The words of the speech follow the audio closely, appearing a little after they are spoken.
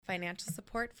Financial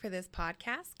support for this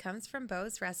podcast comes from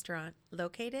Bo's Restaurant,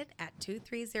 located at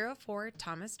 2304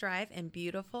 Thomas Drive in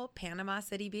beautiful Panama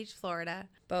City Beach, Florida.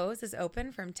 Bo's is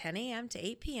open from 10 a.m. to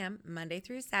 8 p.m. Monday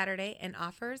through Saturday and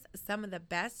offers some of the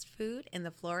best food in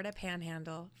the Florida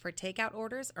Panhandle. For takeout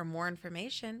orders or more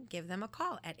information, give them a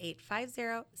call at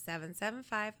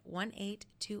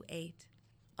 850-775-1828.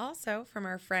 Also, from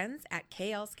our friends at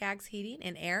KL Skaggs Heating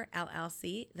and Air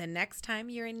LLC, the next time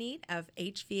you're in need of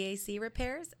HVAC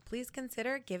repairs, please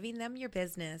consider giving them your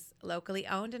business. Locally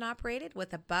owned and operated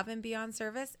with above and beyond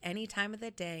service any time of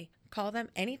the day. Call them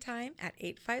anytime at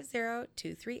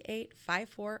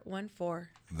 850-238-5414.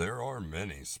 There are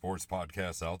many sports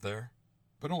podcasts out there,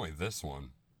 but only this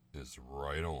one is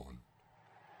right on.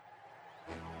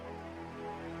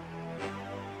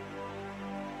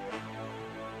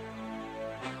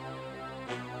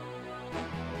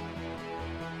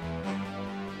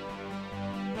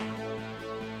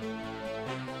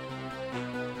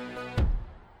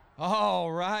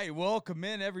 All right, welcome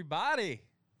in, everybody.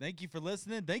 Thank you for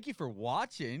listening. Thank you for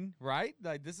watching, right?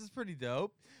 Like, this is pretty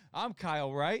dope. I'm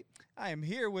Kyle Wright. I am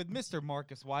here with Mr.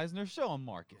 Marcus Wisner. Show him,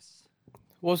 Marcus.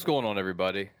 What's going on,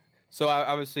 everybody? So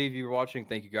obviously, if you're watching,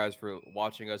 thank you guys for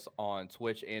watching us on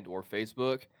Twitch and or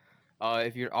Facebook.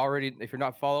 If you're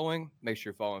not following, make sure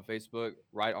you're following Facebook,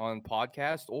 Right On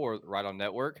Podcast or Right On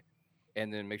Network.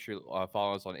 And then make sure you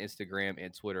follow us on Instagram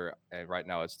and Twitter. And right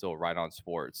now, it's still Right On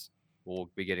Sports.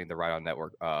 We'll be getting the Right On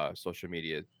Network social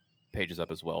media pages up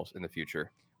as well in the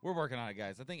future. We're working on it,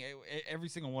 guys. I think every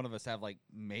single one of us have like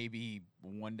maybe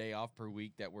one day off per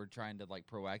week that we're trying to like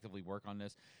proactively work on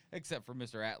this, except for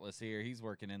Mr. Atlas here. He's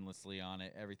working endlessly on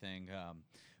it, everything.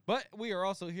 But we are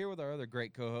also here with our other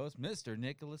great co-host, Mr.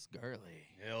 Nicholas Gurley.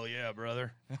 Hell yeah,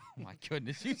 brother. Oh, my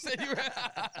goodness. You said you were...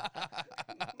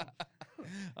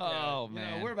 Oh, yeah,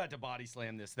 man. We're about to body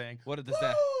slam this thing. What a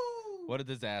disaster. What a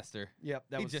disaster. Yep,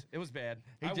 it was bad.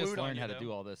 He just learned how to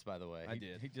do all this, by the way. I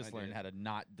did. He just learned how to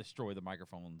not destroy the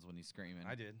microphones when he's screaming.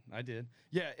 I did.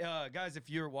 Yeah, guys, if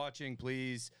you're watching,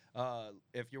 please,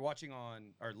 if you're watching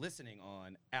on or listening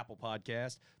on Apple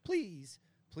Podcast, please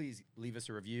leave us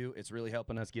a review. It's really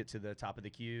helping us get to the top of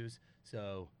the queues.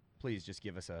 So please just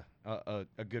give us a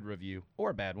good review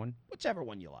or a bad one, whichever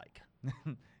one you like.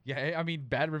 Yeah, I mean,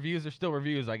 bad reviews are still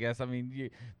reviews, I guess. I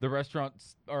mean, the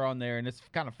restaurants are on there, and it's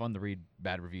kind of fun to read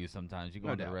bad reviews sometimes. You go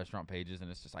onto the restaurant pages, and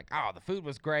it's just like, oh, the food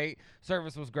was great,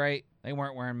 service was great, they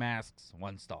weren't wearing masks,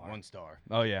 1 star. 1 star.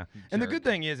 Oh, yeah. And the good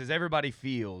thing is everybody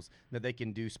feels that they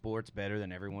can do sports better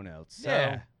than everyone else. So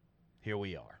yeah. Here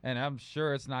we are. And I'm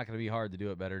sure it's not going to be hard to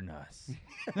do it better than us.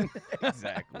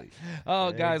 Exactly.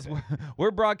 Oh, guys,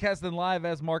 we're broadcasting live,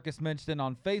 as Marcus mentioned,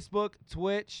 on Facebook,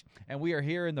 Twitch, and we are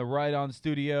here in the Right On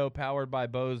studio, powered by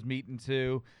Bo's Meat and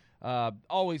Two.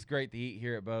 Always great to eat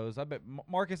here at Bo's.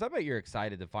 Marcus, I bet you're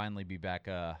excited to finally be back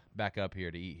up here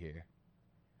to eat here.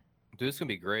 Dude, it's going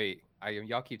to be great.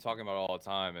 Y'all keep talking about it all the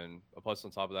time, and plus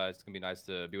on top of that, it's going to be nice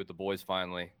to be with the boys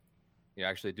finally. You know,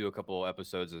 actually do a couple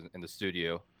episodes in the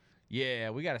studio. Yeah,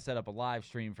 we got to set up a live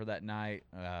stream for that night.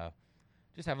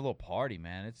 Just have a little party,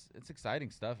 man. It's exciting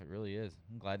stuff. It really is.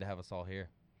 I'm glad to have us all here.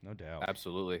 No doubt.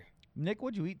 Absolutely. Nick,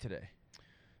 what'd you eat today?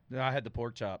 I had the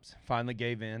pork chops. Finally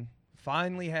gave in.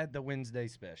 Finally had the Wednesday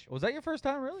special. Was that your first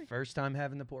time, really? First time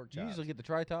having the pork chops. You usually get the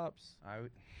tri-tops.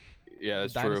 Yeah,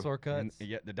 that's true. Dinosaur cuts.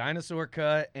 Yeah, the dinosaur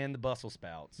cut and the Brussels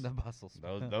sprouts. The Brussels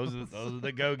sprouts. Those are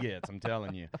the go-gets, I'm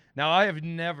telling you. Now, I have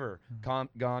never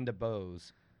gone to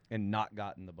Bo's and not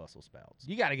gotten the Brussels sprouts.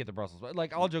 You got to get the Brussels sprouts.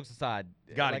 Like, all jokes aside,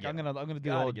 I'm gonna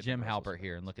do old Jim Halpert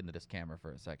here and look into this camera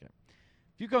for a second.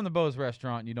 If you come to Bo's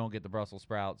restaurant and you don't get the Brussels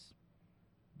sprouts,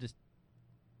 just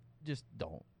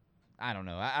don't. I don't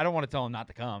know. I don't want to tell him not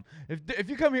to come. If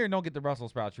you come here and don't get the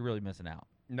Brussels sprouts, you're really missing out.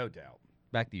 No doubt.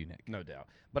 Back to you, Nick. No doubt.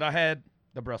 But I had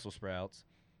the Brussels sprouts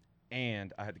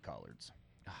and I had the collards.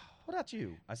 What about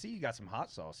you? I see you got some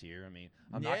hot sauce here. I mean,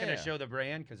 I'm not going to show the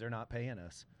brand because they're not paying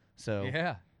us. So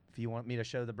yeah. If you want me to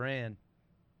show the brand,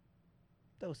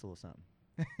 throw us a little something.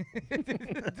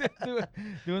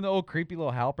 Doing the old creepy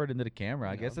little Halpert into the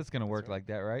camera. I guess it's going to work like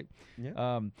that, right?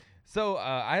 Yeah. So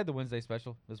I had the Wednesday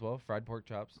special as well, fried pork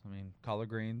chops. I mean, collard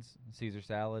greens, Caesar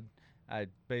salad. I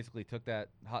basically took that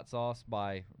hot sauce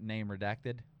by name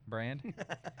redacted brand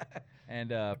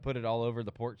and put it all over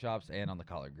the pork chops and on the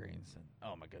collard greens. And,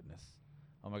 oh, my goodness.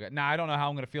 Oh, my God. Now, I don't know how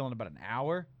I'm going to feel in about an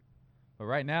hour, but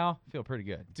right now, I feel pretty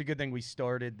good. It's a good thing we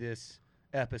started this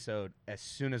episode as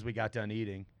soon as we got done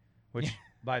eating, which,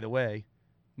 by the way,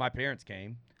 my parents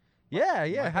came. Yeah.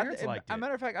 My parents liked it. As a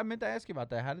matter of fact, I meant to ask you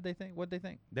about that. How did they think? What did they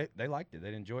think? They liked it.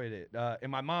 They enjoyed it.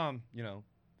 And my mom,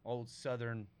 old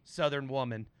southern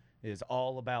woman, is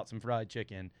all about some fried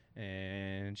chicken,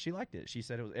 and she liked it. She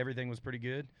said everything was pretty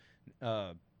good.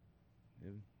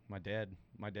 My dad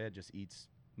eats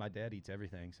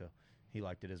everything, so he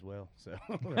liked it as well. So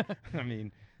I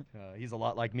mean, he's a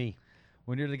lot like me.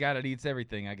 When you're the guy that eats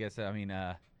everything, I guess. I mean,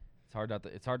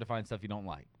 it's hard to find stuff you don't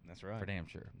like. That's right. For damn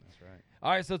sure. That's right.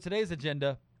 All right, so today's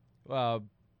agenda.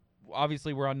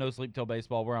 Obviously, we're on No Sleep Till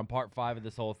Baseball. We're on part 5 of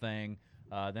this whole thing.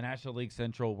 The National League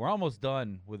Central. We're almost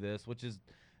done with this, which is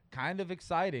kind of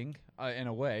exciting in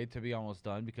a way to be almost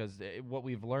done, because what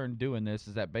we've learned doing this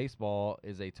is that baseball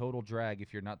is a total drag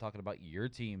if you're not talking about your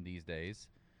team these days.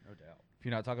 No doubt. If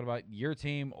you're not talking about your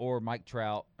team or Mike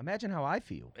Trout, Imagine how I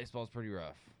feel. baseball's pretty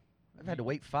rough. I've had to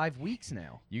wait 5 weeks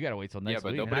now. You got to wait till Yeah, next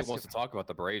but week. nobody wants to talk about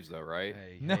the Braves, though, right?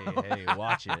 Hey, No. hey,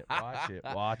 watch it. Watch it.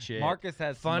 Watch it. Marcus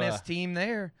has some, Funnest team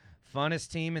there.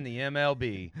 Funnest team in the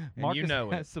MLB. And Marcus you know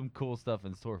has it. some cool stuff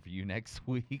in store for you next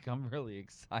week. I'm really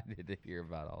excited to hear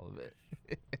about all of it.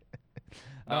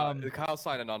 Kyle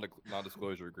signed a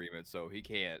non-disclosure agreement, so he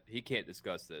can't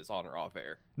discuss this on or off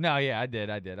air. No, yeah, I did.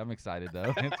 I'm excited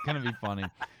though. It's gonna be funny.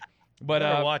 But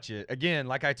Better watch it. Again,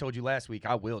 like I told you last week,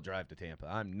 I will drive to Tampa.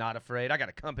 I'm not afraid. I got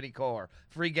a company car.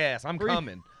 Free gas. I'm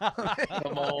coming.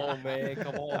 Come on, man.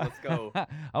 Come on. Let's go.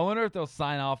 I wonder if they'll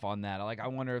sign off on that. Like, I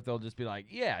wonder if they'll just be like,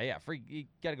 yeah, free. You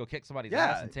got to go kick somebody's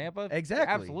ass in Tampa. Exactly.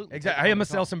 Absolutely. Exactly. I am going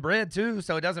to sell some bread, too,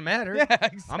 so it doesn't matter. Yeah,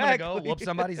 exactly. I'm going to go whoop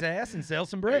somebody's ass and sell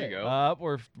some bread. There you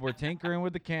go. We're tinkering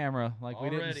with the camera. Like, we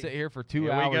didn't Already. sit here for 2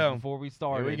 Here we hours go. before we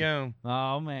started. Here we go.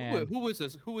 Oh, man. Who was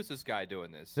this? Who was this guy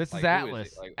doing this? This Like, is who Atlas.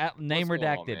 it? Like, Name what's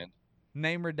going on, redacted. man?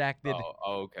 Name redacted.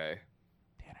 Oh, okay.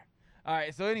 All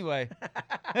right, so anyway.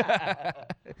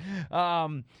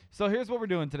 So here's what we're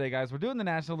doing today, guys. We're doing the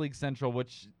National League Central,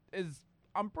 which is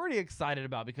I'm pretty excited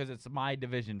about because it's my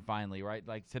division finally, right?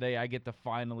 Like today I get to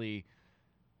finally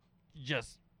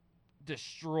just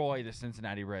destroy the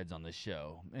Cincinnati Reds on this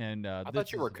show. And I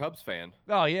thought you were a Cubs fan.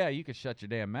 Oh, yeah, you could shut your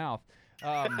damn mouth.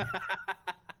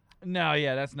 No,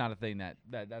 yeah, that's not a thing.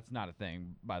 That's not a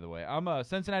thing, by the way. I'm a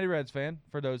Cincinnati Reds fan,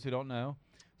 for those who don't know.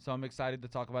 So I'm excited to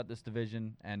talk about this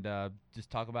division and just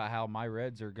talk about how my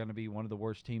Reds are going to be one of the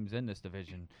worst teams in this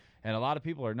division. And a lot of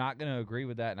people are not going to agree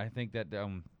with that. And I think that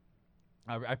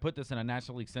I put this in a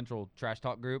National League Central trash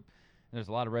talk group. And there's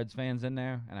a lot of Reds fans in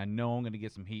there, and I know I'm going to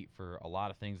get some heat for a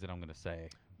lot of things that I'm going to say.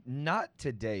 Not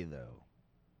today, though,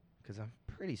 because I'm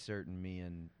pretty certain me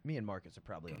and Marcus are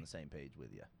probably on the same page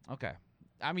with you. Okay.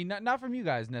 I mean, not from you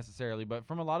guys necessarily, but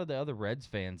from a lot of the other Reds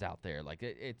fans out there. Like,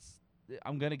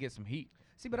 I'm going to get some heat.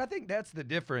 See, but I think that's the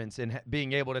difference in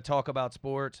being able to talk about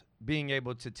sports, being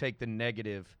able to take the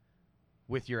negative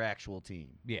with your actual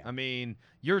team. Yeah. I mean,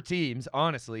 your teams,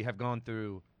 honestly, have gone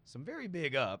through some very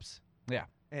big ups. Yeah.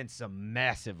 And some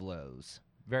massive lows.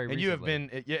 Very And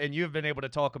recently. you have been able to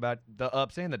talk about the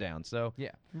ups and the downs. So,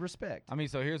 Yeah. respect. I mean,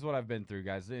 so here's what I've been through,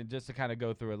 guys. And just to kind of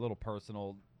go through a little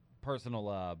personal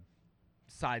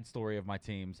side story of my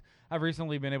teams. I've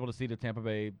recently been able to see the Tampa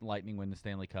Bay Lightning win the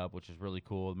Stanley Cup, which is really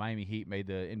cool. The Miami Heat made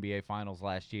the NBA Finals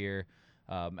last year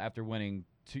after winning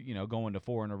going to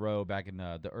 4 in a row back in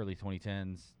the early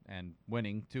 2010s and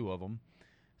winning 2 of them.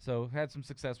 So had some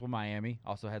success with Miami.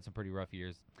 Also had some pretty rough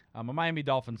years. I'm a Miami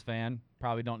Dolphins fan.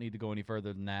 Probably don't need to go any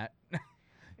further than that.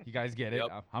 You guys get it.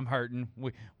 Yep. I'm hurting.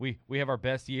 We have our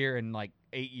best year in like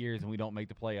 8 years and we don't make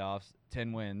the playoffs.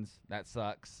 10 wins. That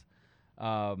sucks.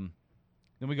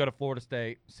 Then we go to Florida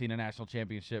State, seen a national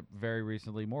championship very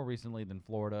recently, more recently than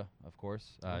Florida, of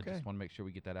course. Okay. Just want to make sure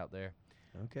we get that out there.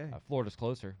 Okay. Florida's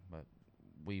closer, but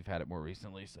we've had it more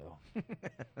recently, so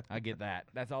I get that.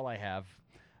 That's all I have.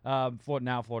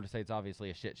 Florida State's obviously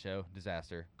a shit show,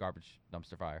 disaster, garbage,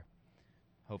 dumpster fire.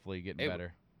 Hopefully getting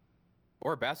better.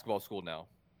 We're a basketball school now.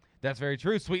 That's very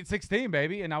true. Sweet 16,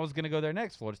 baby. And I was going to go there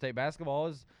next. Florida State basketball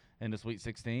is in the Sweet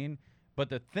 16. But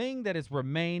the thing that has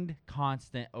remained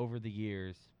constant over the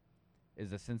years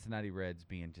is the Cincinnati Reds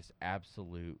being just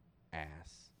absolute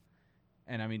ass.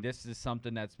 And, I mean, this is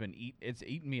something that's been it's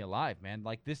eaten me alive, man.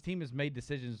 Like, this team has made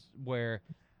decisions where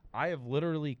I have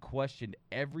literally questioned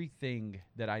everything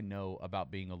that I know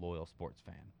about being a loyal sports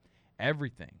fan.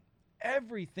 Everything.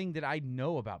 Everything that I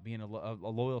know about being a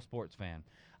loyal sports fan.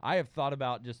 I have thought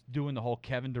about just doing the whole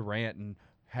Kevin Durant and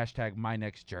hashtag my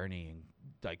next journey and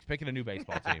like picking a new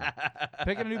baseball team.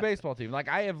 Picking a new baseball team. Like,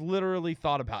 I have literally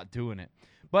thought about doing it.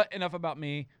 But enough about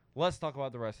me. Let's talk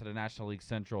about the rest of the National League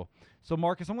Central. So,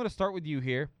 Marcus, I'm going to start with you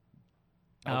here.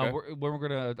 Okay. We're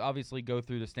going to obviously go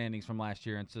through the standings from last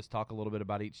year and just talk a little bit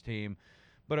about each team.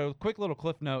 But a quick little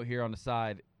cliff note here on the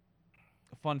side.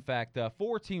 Fun fact,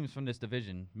 4 teams from this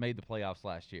division made the playoffs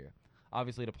last year.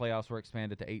 Obviously, the playoffs were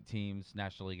expanded to 8 teams,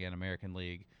 National League and American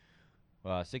League.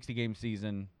 60-game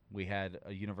season, We had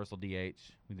a universal DH.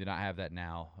 We do not have that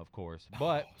now, of course.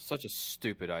 But Such a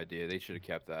stupid idea. They should have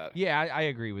kept that. yeah, I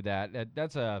agree with that.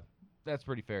 That's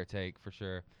pretty fair take for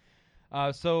sure.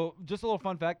 So just a little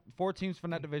fun fact: 4 teams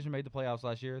from that division made the playoffs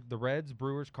last year. The Reds,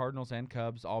 Brewers, Cardinals, and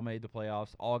Cubs all made the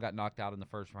playoffs. All got knocked out in the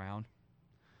first round.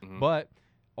 Mhm. But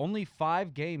only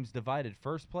 5 games divided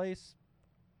first place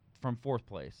from fourth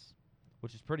place,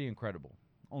 which is pretty incredible.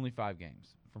 Only 5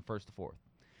 games from first to fourth.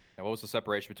 And what was the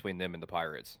separation between them and the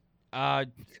Pirates? I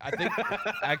think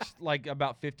actually like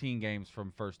about 15 games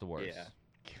from first to worst.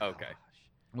 Yeah. Okay.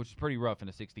 Which is pretty rough in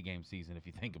a 60-game season if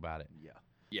you think about it. Yeah.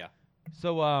 Yeah.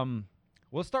 So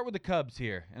let's start with the Cubs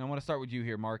here, and I want to start with you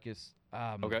here, Marcus.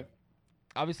 Okay.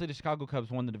 Obviously, the Chicago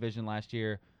Cubs won the division last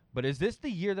year, but is this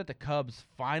the year that the Cubs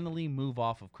finally move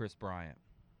off of Chris Bryant?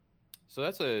 So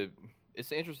it's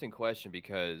an interesting question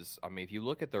because I mean, if you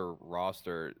look at their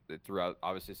roster throughout,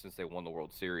 obviously since they won the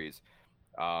World Series,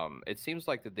 it seems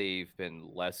like that they've been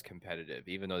less competitive.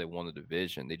 Even though they won the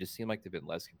division, they just seem like they've been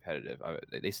less competitive.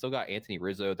 They still got Anthony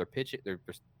Rizzo. Their pitching,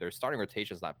 their starting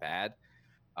rotation is not bad.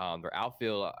 Their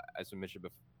outfield, as we mentioned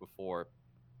before,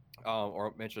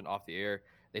 or mentioned off the air,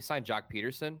 they signed Jock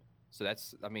Peterson. So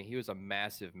he was a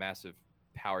massive, massive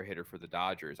power hitter for the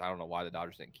Dodgers. I don't know why the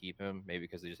Dodgers didn't keep him. Maybe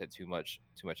because they just had too much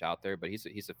out there. But he's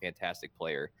a fantastic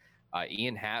player.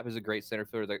 Ian Happ is a great center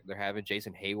fielder that they're having.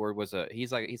 Jason Hayward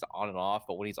he's on and off,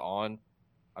 but when he's on,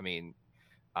 I mean,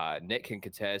 Nick can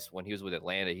contest. When he was with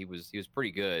Atlanta, he was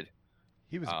pretty good.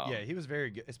 He was very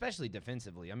good, especially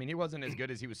defensively. I mean, he wasn't as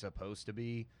good as he was supposed to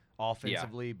be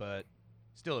offensively, but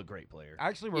still a great player. I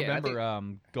actually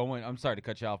remember going. I'm sorry to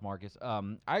cut you off, Marcus.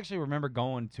 I actually remember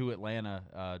going to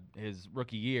Atlanta his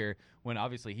rookie year when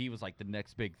obviously he was like the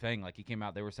next big thing. Like he came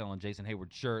out, they were selling Jason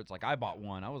Hayward shirts. Like I bought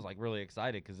one. I was like really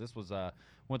excited because this was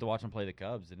went to watch him play the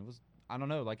Cubs, and it was I don't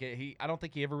know. Like I don't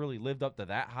think he ever really lived up to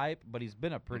that hype, but he's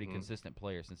been a pretty consistent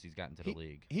player since he's gotten to the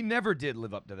league. He never did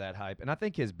live up to that hype, and I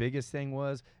think his biggest thing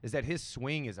is that his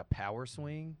swing is a power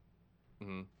swing.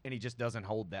 Mm-hmm. And he just doesn't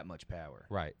hold that much power.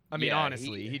 Right. I mean,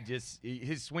 honestly,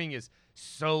 his swing is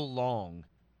so long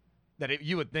that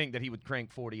you would think that he would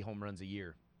crank 40 home runs a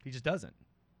year. He just doesn't.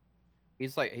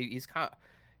 He's like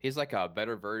he's like a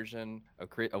better version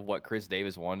of what Chris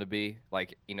Davis wanted to be.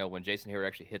 Like, you know, when Jason Hayward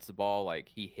actually hits the ball, like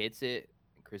he hits it,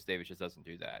 and Chris Davis just doesn't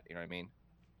do that. You know what I mean?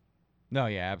 No,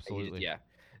 yeah, absolutely. Yeah.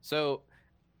 So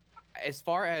as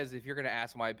far as if you're going to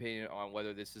ask my opinion on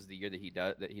whether this is the year that he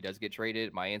does get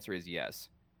traded, my answer is yes.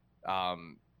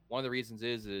 One of the reasons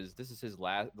is this is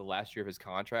the last year of his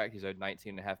contract. He's owed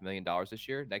 $19.5 million this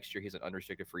year. Next year, he's an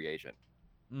unrestricted free agent.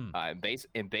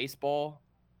 In baseball,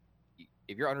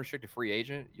 if you're unrestricted free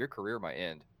agent, your career might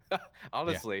end.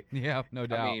 Honestly. Yeah, no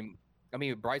doubt. I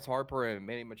mean, Bryce Harper and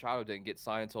Manny Machado didn't get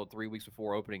signed until 3 weeks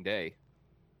before opening day.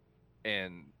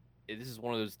 And this is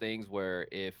one of those things where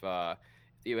if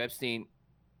Theo Epstein,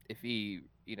 if he,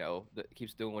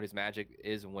 keeps doing what his magic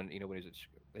is, and when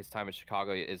his time in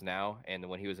Chicago is now, and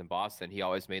when he was in Boston, he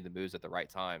always made the moves at the right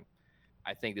time.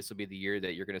 I think this will be the year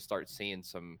that you're going to start seeing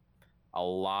a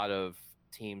lot of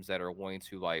teams that are wanting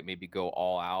to like maybe go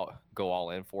all out, go all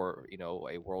in for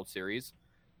a World Series.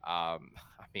 I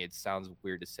mean, it sounds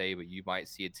weird to say, but you might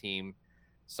see a team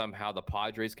somehow the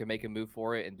Padres can make a move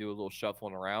for it and do a little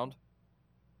shuffling around.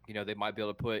 They might be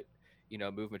able to put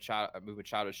move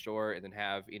Machado short and then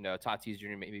have Tatis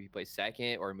Jr. maybe play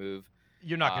second, or move.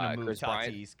 You're not going to move Chris Tatis.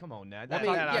 Bryant. Come on now.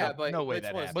 But no way it's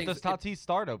that one of happens. But does Tatis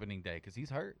start opening day because he's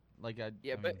hurt? But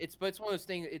it's one of those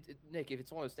things, Nick. If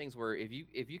it's one of those things where if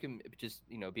you can just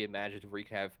be imaginative, where you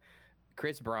can have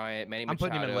Chris Bryant, Manny Machado,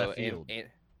 I'm putting him in left field.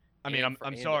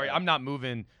 I'm sorry. I'm not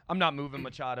moving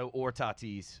Machado or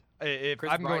Tatis. If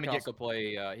Chris I'm Bryant going to can get also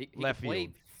play, he left can play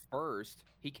field. first.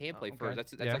 He can play Okay. first.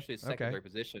 That's Yeah. actually a secondary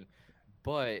position.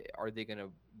 But are they going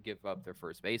to give up their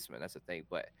first baseman? That's the thing.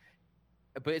 But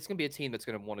it's going to be a team that's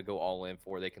going to want to go all in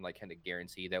for. They can kind of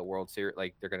guarantee that World Series.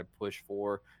 Like they're going to push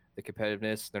for the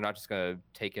competitiveness. They're not just going to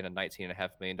take in a $19.5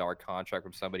 million contract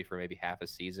from somebody for maybe half a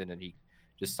season and he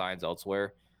just signs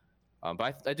elsewhere.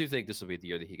 But I do think this will be the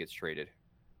year that he gets traded.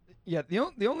 Yeah,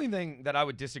 the only thing that I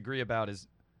would disagree about is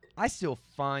I still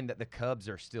find that the Cubs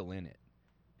are still in it.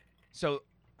 So,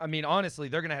 I mean, honestly,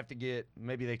 they're going to have to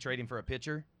maybe they trade him for a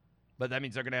pitcher, but that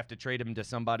means they're going to have to trade him to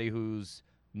somebody who's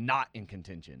not in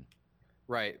contention.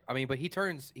 Right. I mean, but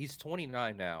he's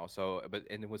 29 now. So,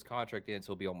 and his contract ends,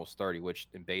 he'll be almost 30, which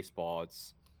in baseball,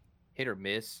 it's hit or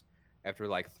miss after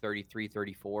like 33,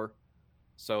 34.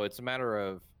 So it's a matter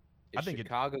of, is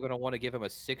Chicago going to want to give him a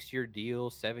 6-year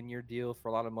deal, 7-year deal for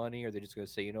a lot of money? Or are they just going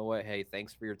to say, you know what, hey,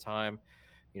 thanks for your time.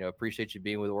 Appreciate you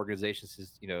being with the organization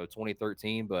since,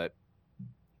 2013, but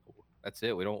that's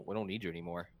it. We don't need you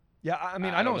anymore. Yeah, I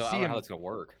mean, I I don't know, see how him. that's gonna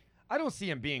work. I don't see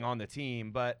him being on the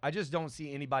team, but I just don't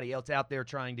see anybody else out there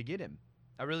trying to get him.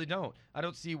 I really don't. I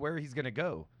don't see where he's gonna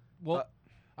go. Well,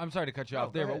 I'm sorry to cut you no,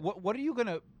 off there, go but what are you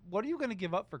gonna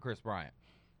give up for Chris Bryant?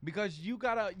 Because you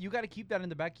gotta keep that in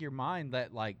the back of your mind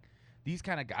that like these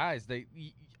kind of guys,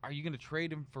 are you gonna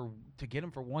trade him to get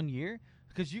him for 1 year?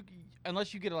 Because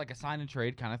unless you get like a sign and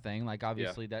trade kind of thing, like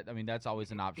obviously that's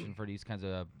always an option for these kinds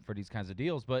of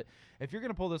deals. But if you're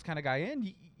gonna pull this kind of guy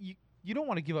in, you don't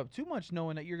want to give up too much,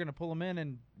 knowing that you're gonna pull him in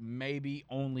and maybe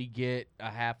only get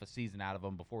a half a season out of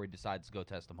him before he decides to go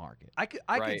test the market. I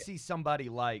could see somebody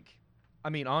like, I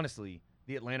mean, honestly,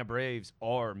 the Atlanta Braves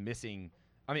are missing.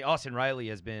 I mean, Austin Riley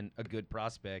has been a good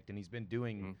prospect, and he's been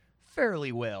doing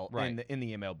fairly well in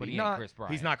the MLB. But he ain't Chris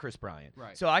Bryant. He's not Chris Bryant.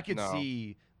 Right. So I could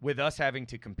see with us having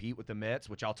to compete with the Mets,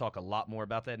 which I'll talk a lot more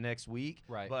about that next week.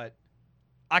 Right. But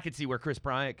I could see where Chris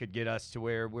Bryant could get us to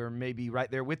where we're maybe right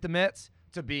there with the Mets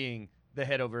to being the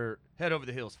head over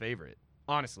the hills favorite.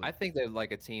 Honestly, I think that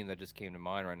like a team that just came to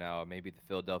mind right now, maybe the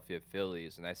Philadelphia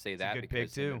Phillies, and I say that a good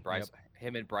because pick, too.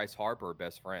 him and Bryce Harper are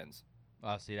best friends.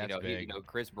 Oh, see, that's big.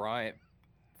 Chris Bryant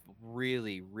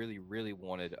really, really, really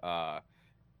wanted,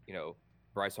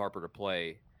 Bryce Harper to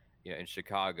play, in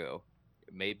Chicago.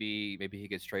 Maybe he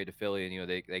gets traded to Philly, and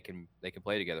they can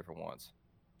play together for once.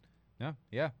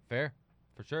 Yeah, fair,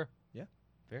 for sure. Yeah,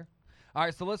 fair. All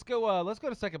right, so let's go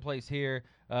to second place here.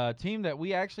 Team that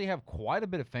we actually have quite a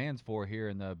bit of fans for here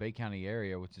in the Bay County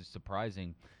area, which is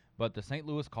surprising. But the St.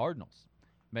 Louis Cardinals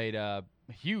made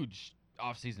huge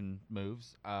offseason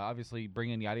moves. Obviously,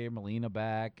 bringing Yadier Molina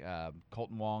back.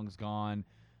 Colton Wong's gone.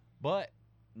 But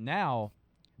now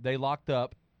they locked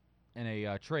up in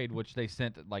a trade, which they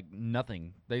sent like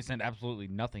nothing. They sent absolutely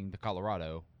nothing to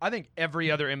Colorado. I think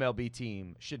every other MLB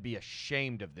team should be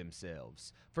ashamed of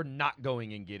themselves for not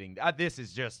going and getting. This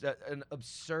is just an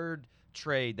absurd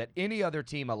trade that any other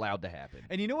team allowed to happen.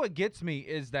 And you know what gets me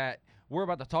is that we're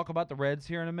about to talk about the Reds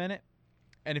here in a minute.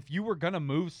 And if you were going to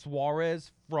move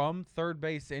Suarez from third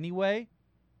base anyway,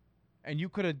 and you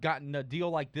could have gotten a deal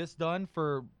like this done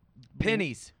for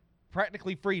pennies,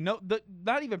 practically free. No,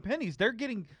 not even pennies. They're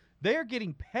getting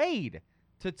paid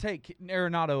to take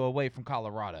Arenado away from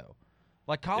Colorado.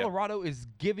 Like Colorado is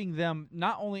giving them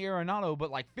not only Arenado,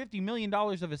 but like $50 million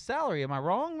of his salary. Am I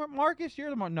wrong, Marcus?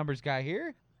 You're the numbers guy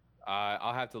here.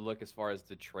 I'll have to look as far as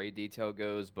the trade detail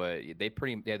goes, but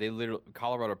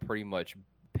Colorado pretty much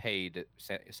paid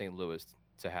St. Louis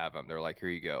to have him. They're like, here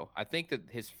you go. I think that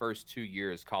his first 2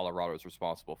 years, Colorado is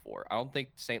responsible for. I don't think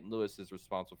St. Louis is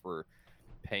responsible for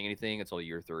paying anything until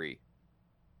year 3.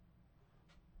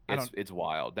 It's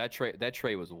wild. That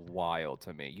trade was wild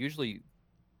to me. Usually,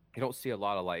 you don't see a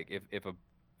lot of like if a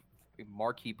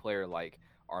marquee player like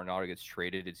Arenado gets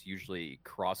traded, it's usually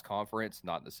cross conference,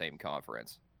 not in the same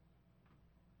conference.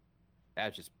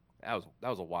 That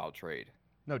was a wild trade.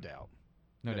 No doubt.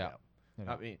 No doubt.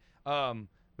 I mean,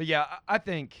 but yeah, I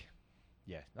think,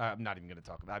 I'm not even going to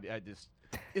talk about it.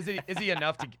 Is he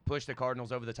enough to push the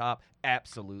Cardinals over the top?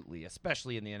 Absolutely,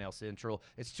 especially in the NL Central.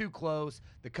 It's too close.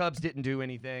 The Cubs didn't do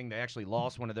anything. They actually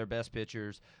lost one of their best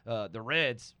pitchers. The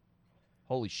Reds,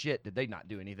 holy shit, did they not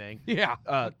do anything? Yeah.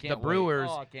 The Brewers.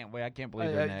 Oh, I can't wait. I can't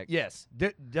believe they're next. Yes.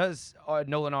 Does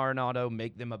Nolan Arenado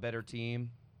make them a better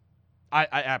team? I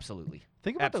absolutely.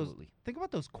 Think about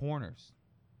those corners.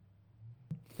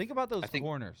 Think about those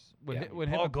corners. When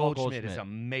Paul Goldschmidt is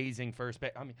amazing first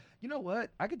base. I mean, you know what?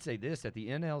 I could say this, that the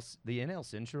NL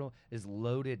Central is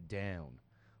loaded down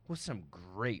with some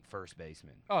great first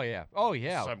basemen. Oh yeah.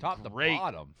 Some top to great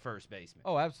bottom first basemen.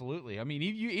 Oh, absolutely. I mean,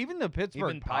 even the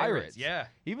Pittsburgh Pirates. Yeah.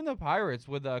 Even the Pirates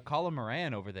with Colin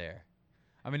Moran over there.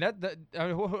 I mean,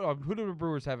 who do the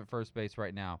Brewers have at first base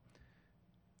right now?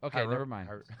 Okay, never mind.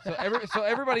 So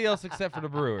everybody else except for the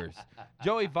Brewers.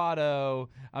 Joey Votto.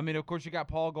 I mean, of course, you got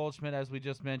Paul Goldschmidt, as we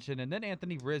just mentioned, and then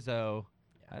Anthony Rizzo.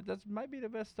 That might be the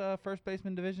best first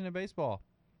baseman division in baseball.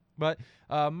 But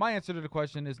my answer to the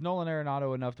question is Nolan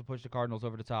Arenado enough to push the Cardinals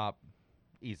over the top?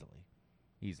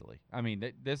 Easily. I mean,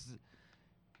 they're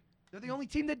the only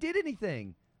team that did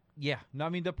anything. Yeah. No, I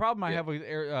mean, the problem I have with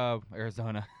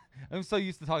Arizona – I'm so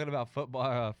used to talking about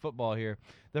football here.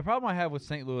 The problem I have with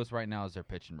St. Louis right now is their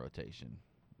pitching rotation.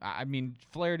 I mean,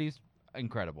 Flaherty's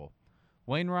incredible.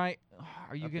 Wainwright, what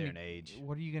are you going to get?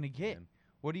 What are you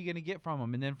going to get from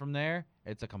him? And then from there,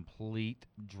 it's a complete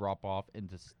drop-off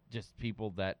into just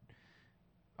people that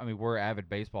 – I mean, we're avid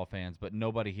baseball fans, but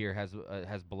nobody here has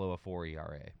below a 4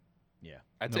 ERA. Yeah.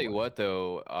 I tell you what,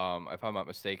 though, if I'm not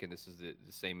mistaken, this is the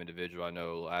same individual I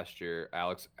know last year,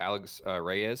 Alex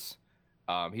Reyes.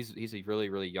 He's a really,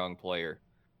 really young player,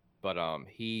 but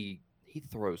he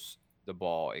throws the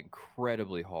ball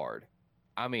incredibly hard.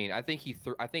 I mean, I think he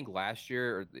threw. I think last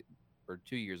year or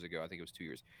 2 years ago, I think it was 2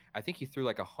 years. I think he threw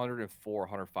like 104,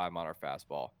 105 mile an hour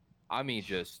fastball. I mean,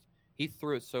 just he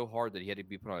threw it so hard that he had to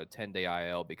be put on a 10-day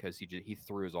IL because he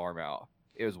threw his arm out.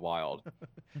 It was wild.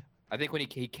 I think when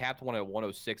he capped one at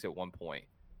 106 at one point.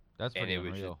 That's And pretty it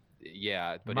was unreal.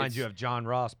 Yeah, but Reminds you of John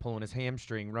Ross pulling his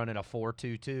hamstring running a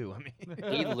 4.22. I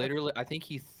mean, he literally. I think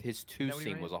his two that what he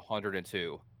seam ran? was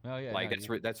 102. Oh yeah. Like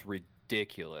no, that's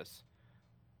ridiculous.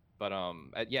 But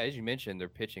yeah, as you mentioned, their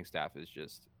pitching staff is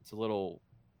just it's a little.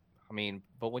 I mean,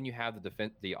 but when you have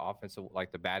the offensive,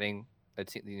 like the batting,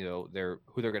 that's they're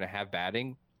who they're going to have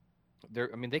batting.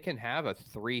 I mean, they can have a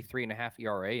 3.5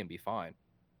 ERA and be fine.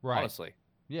 right. Honestly,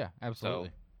 Yeah,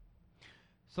 absolutely.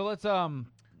 So let's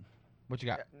what you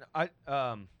got? I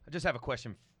just have a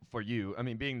question for you. I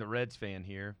mean, being the Reds fan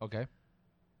here, Okay.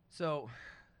 so,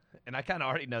 and I kind of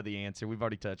already know the answer. We've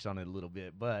already touched on it a little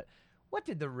bit, but what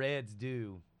did the Reds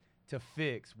do to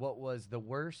fix what was the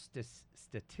worst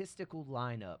statistical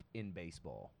lineup in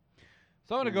baseball?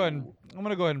 So I'm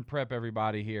gonna go ahead and prep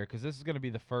everybody here because this is gonna be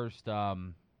the first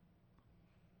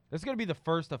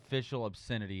official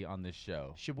obscenity on this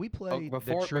show. Should we play the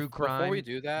before true crime? before we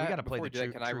do that, we got to play before the we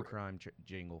do that, true crime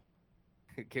jingle.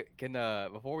 Can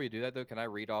before we do that though, can I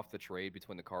read off the trade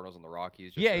between the Cardinals and the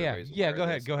Rockies? just so Yeah. everybody's Go aware of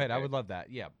ahead. this? Go ahead. I Okay. would love that.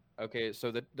 Yeah. Okay,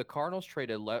 so the Cardinals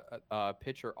traded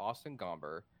pitcher Austin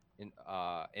Gomber and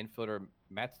infielder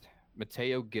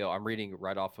Mateo Gil. I'm reading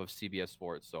right off of CBS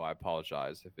Sports, so I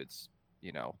apologize if it's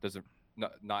doesn't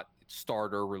not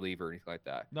starter reliever or anything like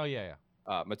that. No. Yeah.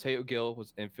 Mateo Gil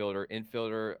was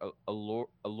infielder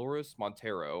Aloris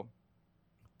Montero,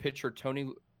 pitcher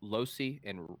Tony Losi,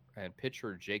 and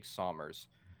pitcher Jake Sommers.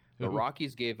 The Who?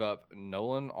 Rockies gave up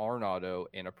Nolan Arenado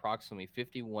and approximately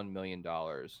 $51 million.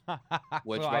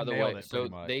 Which, So I by the nailed way, it so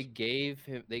pretty much. they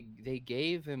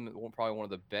gave him probably one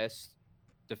of the best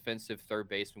defensive third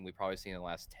basemen we've probably seen in the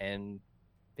last 10,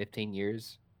 15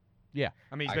 years. I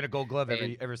mean, he's been a Gold Glove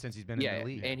and- ever since he's been in the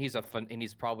league. and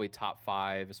he's probably top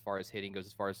 5 as far as hitting goes,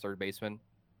 as far as third baseman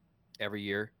every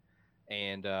year.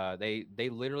 And they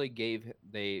literally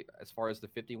as far as the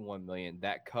 $51 million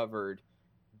that covered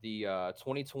the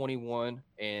 2021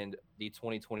 and the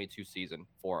 2022 season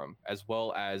for him, as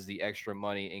well as the extra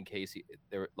money in case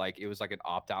it was like an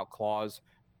opt-out clause.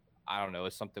 I don't know,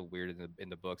 it's something weird in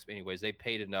the books. But anyways, they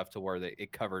paid enough to where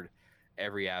it covered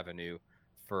every avenue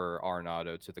for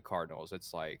Arenado to the Cardinals.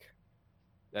 It's like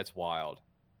that's wild.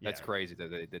 That's Yeah. crazy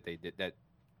that they did that.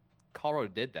 Colorado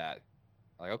did that.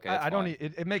 Like, okay, I don't. fine.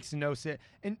 It makes no sense.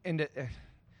 And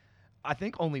I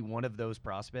think only one of those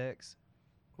prospects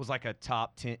was like a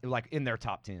top 10, like in their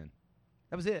top 10.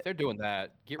 That was it. If they're doing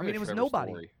that, get rid I mean, of it was Trevor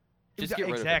nobody. Story. It was- Just get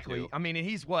rid exactly. of him too. I mean,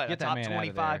 he's what, Get a that top man out of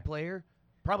 25 there. player,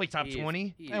 probably top He is-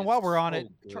 20. he And is while we're on so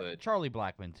it, good. Charlie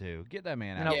Blackman too. Get that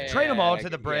man You out. know, of there. trade them all Yeah, to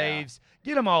the yeah. Braves.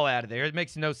 Get them all out of there. It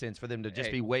makes no sense for them to just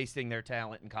Hey. be wasting their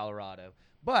talent in Colorado.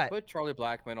 But Put Charlie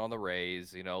Blackman on the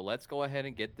Rays. Let's go ahead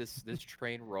and get this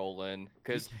train rolling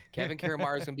because Kevin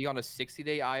Kiermaier is going to be on a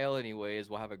 60-day IL anyways.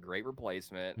 We'll have a great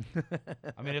replacement.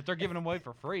 I mean, if they're giving them away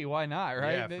for free, why not?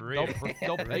 Right? Yeah, They- for they'll, real.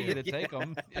 they'll pay you to Yeah. take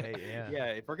them. hey, yeah. Yeah,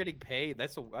 if we're getting paid,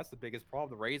 that's the biggest problem.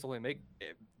 The Rays only make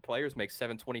players make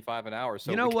 $7.25 an hour.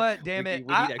 So You know we what? Damn we it.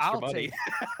 we need extra I'll money. take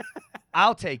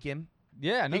I'll take him.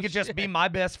 Yeah, no He could just shit. be my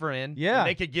best friend. Yeah. And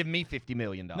they could give me $50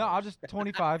 million. No, I'll just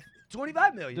 25.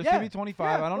 25 million. Just yeah. give me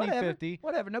 25. Yeah, I don't whatever. need 50.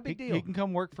 Whatever. No big He, deal. he can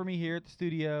come work for me here at the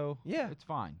studio. Yeah. It's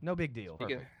fine. No big deal. You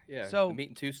can- yeah. So- the Meet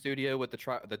and Two studio with the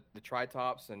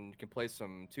tri-tops, and you can play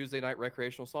some Tuesday night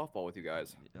recreational softball with you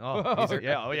guys. Oh, these are-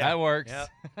 yeah. Oh, yeah. That works. Yeah.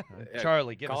 Yeah,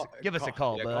 Charlie, give us a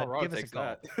call, yeah, bud. Colorado Give us a takes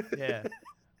call. that. Yeah.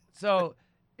 So,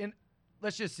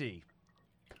 let's just see.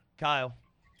 Kyle,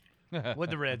 what'd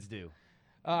the Reds do?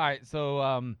 All right, so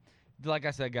like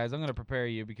I said, guys, I'm gonna prepare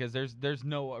you because there's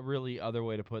no really other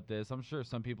way to put this. I'm sure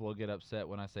some people will get upset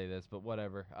when I say this, but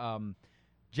whatever.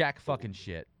 Jack fucking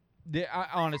shit.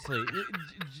 Honestly,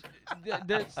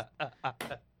 that's.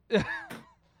 I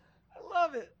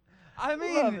love it. I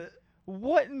mean, Love it.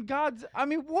 what in God's? I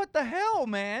mean, what the hell,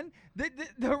 man?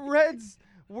 The Reds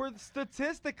were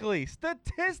statistically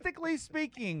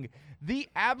speaking, the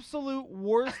absolute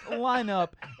worst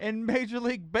lineup in Major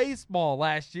League Baseball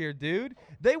last year, dude.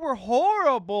 They were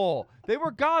horrible. They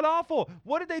were god awful.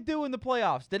 What did they do in the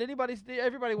playoffs? Did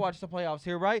everybody watch the playoffs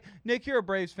here, right? Nick, you're a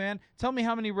Braves fan. Tell me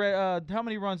how many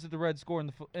runs did the Reds score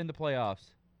in the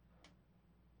playoffs?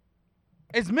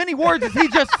 As many words as he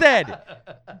just said.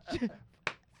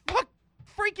 Fuck,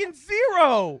 freaking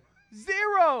zero.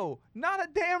 Not a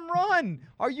damn run.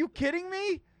 Are you kidding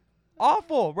me?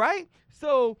 Awful, right?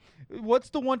 So, what's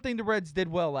the one thing the Reds did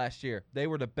well last year? They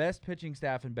were the best pitching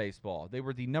staff in baseball. They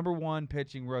were the #1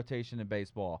 pitching rotation in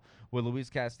baseball with Luis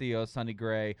Castillo, Sonny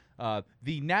Gray,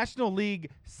 the National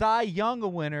League Cy Young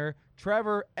winner,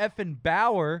 Trevor effing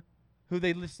Bauer, who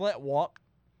they just let walk.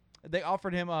 They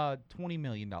offered him $20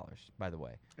 million, by the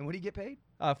way. And what did he get paid?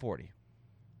 40.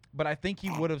 But I think he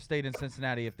would have stayed in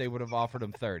Cincinnati if they would have offered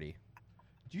him 30.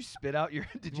 Did you spit out your?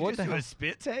 Did you What just the do hell? a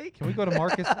spit take? Can we go to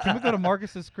Marcus? Can we go to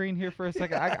Marcus's screen here for a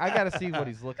second? I got to see what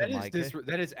he's looking like.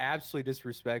 That is absolutely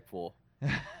disrespectful.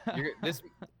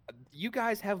 You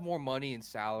guys have more money in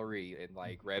salary and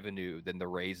like revenue than the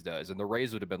Rays does, and the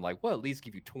Rays would have been like, well, at least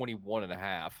give you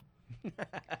 21.5.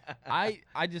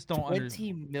 I just don't understand.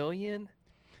 20 million.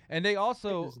 And they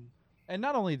also, and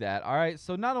not only that, all right.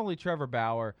 So not only Trevor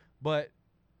Bauer, but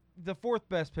the 4th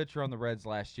best pitcher on the Reds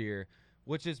last year,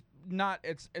 which is not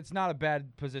it's not a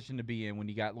bad position to be in when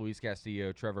you got Luis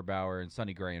Castillo, Trevor Bauer, and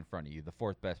Sonny Gray in front of you, the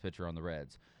 4th best pitcher on the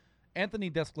Reds.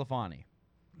 Anthony Desclafani,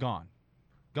 gone.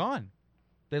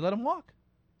 They let him walk.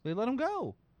 They let him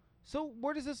go. So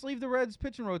where does this leave the Reds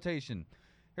pitching rotation?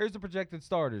 Here's the projected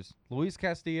starters. Luis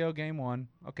Castillo, game 1.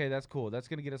 Okay, that's cool. That's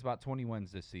going to get us about 20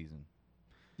 wins this season.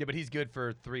 Yeah, but he's good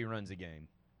for 3 runs a game.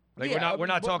 Like Yeah, we're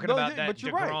not but- talking no, about that but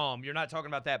you're right. DeGrom. You're not talking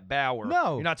about that Bauer.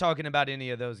 No. You're not talking about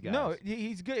any of those guys. No,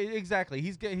 he's good. Exactly.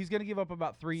 He's going to give up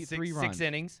about three runs. 6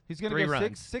 innings. He's going 3 to go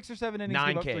runs. 6 or 7 innings, 9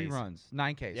 give up 3 Ks. runs.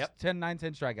 9 Ks. Yep. 10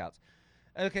 strikeouts.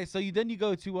 Okay, so you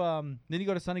go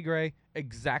to Sonny Gray,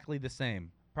 exactly the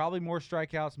same. Probably more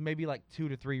strikeouts, maybe like 2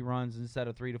 to 3 runs instead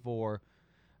of 3 to 4.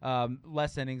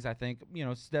 Less innings, I think. You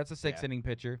know, that's a 6-inning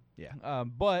pitcher. Yeah.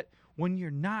 But when you're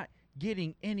not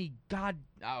getting any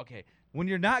when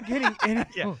you're not getting any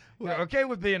Yeah, we're okay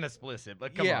with being explicit,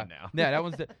 but come on now. Yeah, that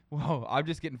one's whoa, I'm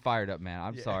just getting fired up, man.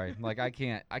 I'm Yeah. sorry. Like I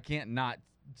can't not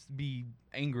be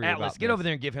angry Atlas, about get this. over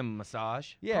there and give him a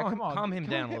massage. Yeah, come on. calm him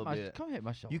Come down a hit little my- bit. Come hit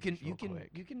my shoulder. You can real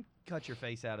quick. you can cut your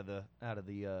face out of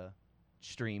the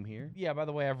stream here. Yeah, by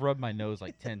the way, I've rubbed my nose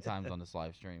like 10 times on this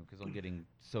live stream because I'm getting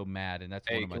so mad, and that's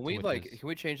Hey, one of my can we twitches. can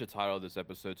we change the title of this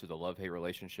episode to the love-hate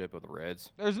relationship of the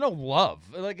Reds? There's no love.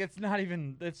 Like it's not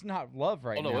love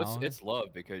right Oh no, now. it's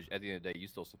love because at the end of the day, you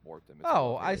still support them. It's a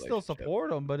Oh, love-hate I still relationship. support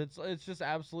them, but it's just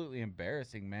absolutely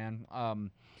embarrassing, man.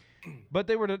 But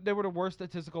they were the worst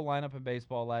statistical lineup in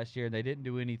baseball last year, and they didn't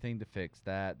do anything to fix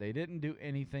that. They didn't do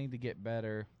anything to get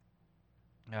better.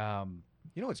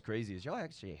 You know what's crazy is y'all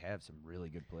actually have some really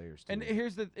good players too.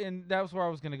 And that was where I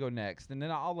was going to go next, and then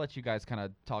I'll let you guys kind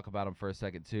of talk about them for a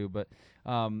second too. But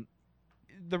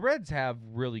the Reds have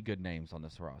really good names on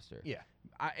this roster. Yeah.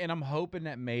 And I'm hoping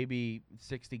that maybe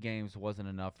 60 games wasn't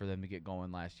enough for them to get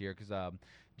going last year because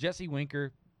Jesse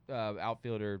Winker,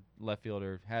 outfielder, left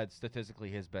fielder, had statistically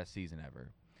his best season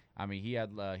ever. I mean, he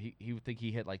had he would think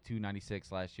he hit like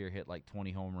 296 last year, hit like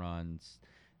 20 home runs.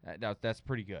 That's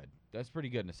pretty good. That's pretty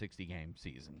good in a 60-game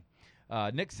season.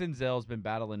 Nick Senzel's been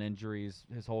battling injuries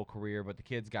his whole career, but the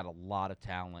kid's got a lot of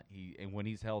talent. And when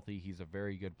he's healthy, he's a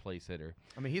very good place hitter.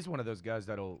 I mean, he's one of those guys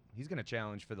he's going to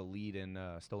challenge for the lead in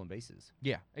stolen bases.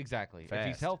 Yeah, exactly. If Fast.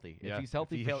 he's healthy. Yeah. If he's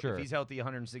healthy, If for sure. If he's healthy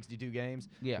 162 games,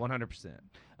 Yeah.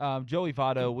 100%. Joey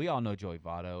Votto, we all know Joey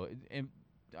Votto.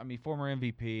 I mean, former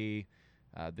MVP.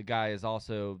 The guy is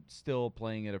also still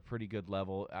playing at a pretty good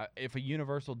level. If a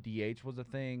universal DH was a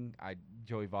thing,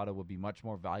 Joey Votto would be much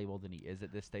more valuable than he is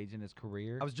at this stage in his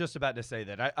career. I was just about to say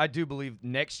that. I do believe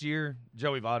next year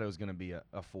Joey Votto is going to be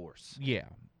a force. Yeah,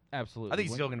 absolutely. I think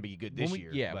he's still going to be good this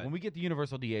year. Yeah, but when we get the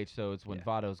universal DH, so it's when Yeah.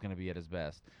 Votto's going to be at his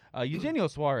best. Eugenio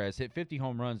Suarez hit 50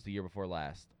 home runs the year before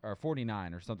last, or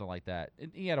 49 or something like that.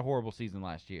 He had a horrible season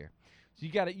last year. So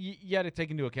you got to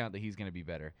take into account that he's going to be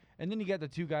better. And then you got the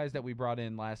 2 guys that we brought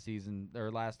in last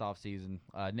offseason,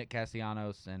 Nick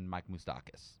Castellanos and Mike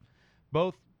Moustakas.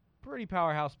 Both pretty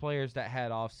powerhouse players that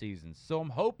had off seasons. So I'm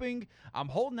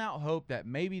holding out hope that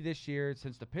maybe this year,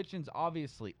 since the pitching's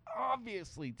obviously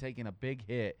taking a big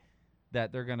hit,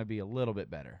 that they're going to be a little bit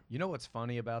better. You know what's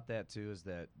funny about that too is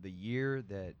that the year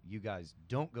that you guys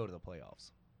don't go to the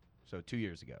playoffs, so 2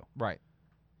 years ago, Right.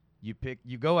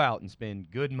 you go out and spend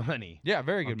good money. Yeah,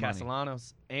 very on good money.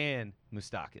 Castellanos and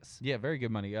Moustakas. Yeah, very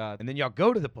good money. And then y'all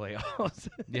go to the playoffs.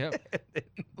 Yep. and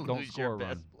then Don't lose score your a run.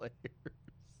 best player.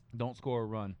 Don't score a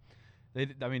run. They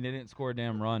didn't score a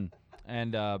damn run,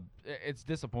 and it's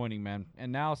disappointing, man.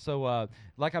 And now,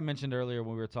 like I mentioned earlier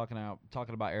when we were talking about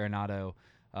Arenado,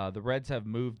 the Reds have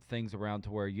moved things around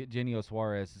to where Eugenio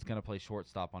Suarez is going to play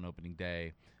shortstop on opening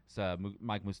day. So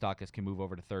Mike Moustakas can move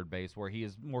over to third base where he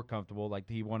is more comfortable. Like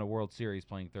he won a World Series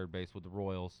playing third base with the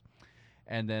Royals,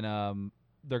 and then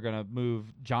they're going to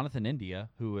move Jonathan India,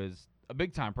 who is a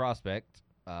big time prospect.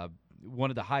 one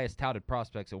of the highest touted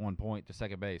prospects at one point to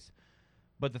second base.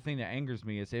 But the thing that angers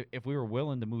me is if we were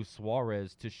willing to move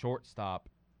Suarez to shortstop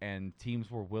and teams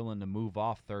were willing to move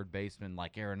off third baseman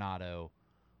like Arenado,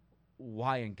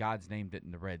 why in God's name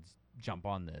didn't the Reds jump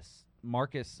on this?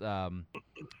 Marcus, I'm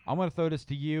going to throw this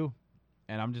to you,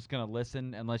 and I'm just going to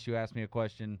listen unless you ask me a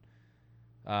question.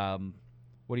 What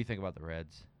do you think about the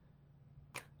Reds?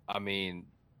 I mean,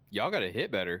 y'all got to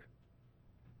hit better.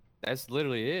 That's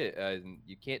literally it.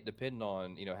 You can't depend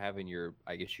on, having your,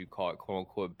 I guess you call it, quote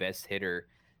unquote, best hitter,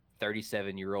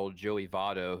 37-year-old Joey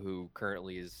Votto, who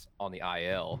currently is on the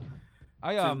IL,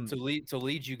 to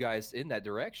lead you guys in that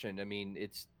direction. I mean,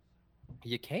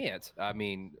 you can't. I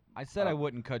mean, I said I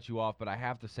wouldn't cut you off, but I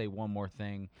have to say one more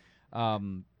thing.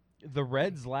 The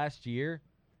Reds last year,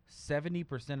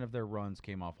 70% of their runs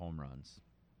came off home runs.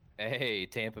 Hey,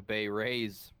 Tampa Bay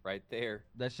Rays right there.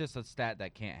 That's just a stat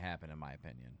that can't happen, in my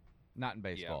opinion. Not in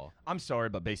baseball. I'm sorry,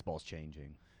 but baseball's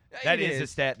changing. That is a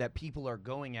stat that people are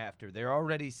going after. They're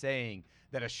already saying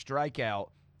that a strikeout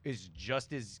is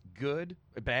just as good,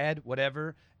 bad,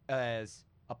 whatever, as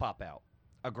a pop-out,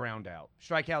 a ground-out.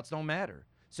 Strikeouts don't matter.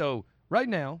 So right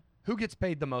now, who gets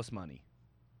paid the most money?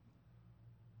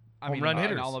 Home run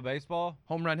hitters. In all of baseball?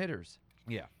 Home run hitters.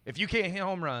 Yeah. If you can't hit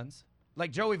home runs,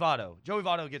 like Joey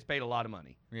Votto gets paid a lot of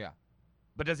money. Yeah.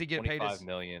 But does he get paid $25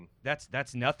 million?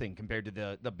 That's nothing compared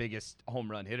to the biggest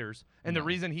home run hitters. And the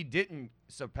reason he didn't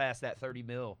surpass that $30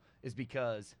 million is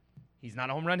because he's not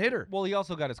a home run hitter. Well, he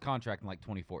also got his contract in like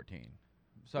 2014.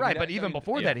 So, right, but even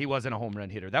before that, he wasn't a home run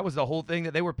hitter. That was the whole thing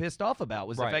that they were pissed off about,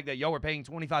 was the fact that y'all were paying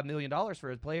 $25 million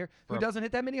for a player who doesn't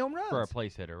hit that many home runs. For a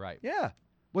place hitter, right. Yeah,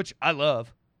 which I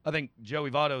love. I think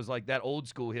Joey Votto is like that old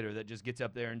school hitter that just gets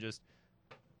up there and just,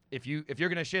 if you're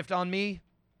going to shift on me,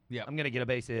 I'm going to get a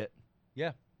base hit.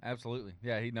 Yeah, absolutely.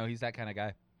 Yeah, he's that kind of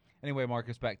guy. Anyway,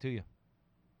 Marcus, back to you.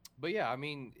 But yeah, I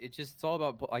mean, it's all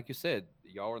about, like you said,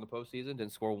 y'all were in the postseason,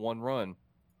 didn't score one run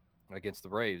against the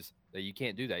Braves. You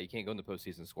can't do that. You can't go in the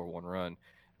postseason and score one run.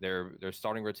 Their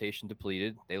starting rotation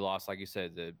depleted. They lost, like you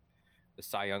said, the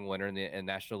Cy Young winner in the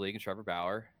National League and Trevor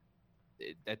Bauer.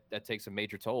 That takes a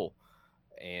major toll.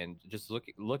 And just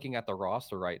looking at the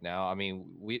roster right now, I mean,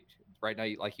 right now,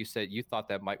 like you said, you thought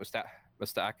that Mike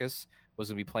Moustakas was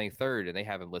going to be playing third, and they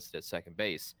have him listed at second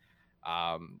base.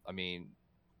 I mean,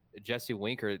 Jesse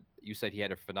Winker, you said he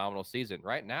had a phenomenal season.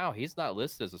 Right now, he's not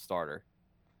listed as a starter.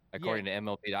 According to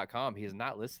MLB.com, he is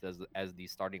not listed as the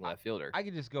starting left fielder. I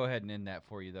could just go ahead and end that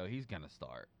for you, though. He's going to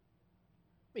start.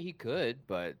 I mean, he could,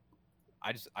 but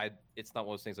it's not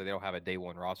one of those things that they don't have a day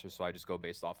one roster, so I just go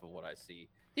based off of what I see.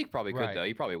 He probably could, though.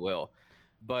 He probably will.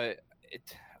 But,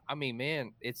 I mean,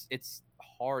 man, it's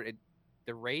hard.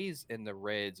 The Rays and the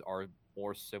Reds are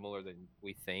more similar than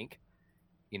we think.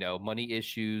 Money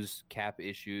issues, cap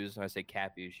issues. When I say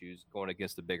cap issues, going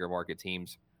against the bigger market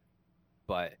teams.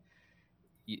 But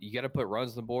you got to put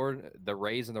runs on the board. The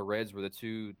Rays and the Reds were the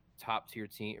two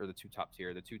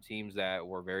teams that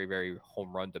were very, very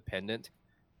home run dependent.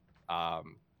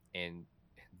 And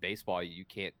baseball, you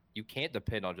can't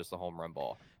depend on just the home run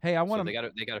ball. Hey, they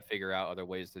got to figure out other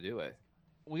ways to do it.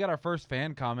 We got our first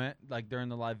fan comment during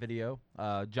the live video.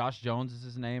 Josh Jones is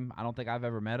his name. I don't think I've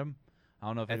ever met him. I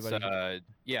don't know if anybody.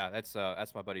 That's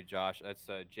my buddy Josh. That's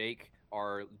Jake,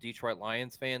 our Detroit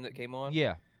Lions fan that came on.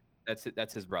 Yeah. That's it.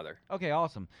 That's his brother. Okay,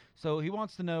 awesome. So he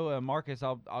wants to know, Marcus,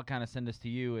 I'll kind of send this to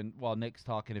you, and while Nick's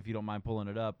talking, if you don't mind pulling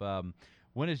it up,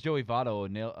 when is Joey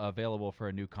Votto available for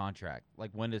a new contract? Like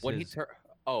when does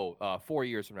 4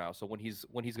 years from now. So when he's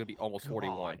going to be almost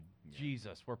 41.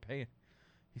 Jesus, we're paying.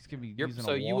 He's going to be using a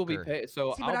walker. You will be paid.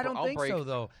 So but I don't think so,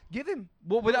 though. Give him.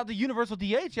 Well, without the universal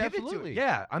DH, absolutely.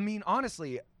 Yeah, I mean,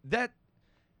 honestly,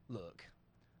 look.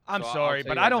 I'm So sorry, I'll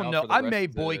tell but you I right don't now know. for the I rest may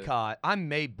of the- boycott. I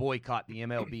may boycott the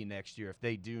MLB next year if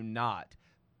they do not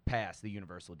pass the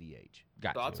universal DH.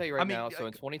 Got So I'll you. tell you right I mean, now. So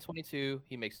in 2022,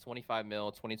 he makes 25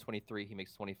 mil. 2023, he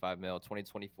makes 25 mil.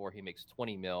 2024, he makes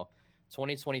 20 mil.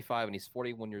 2025, and he's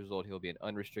 41 years old. He'll be an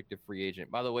unrestricted free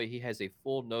agent. By the way, he has a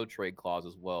full no trade clause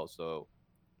as well. So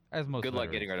As most good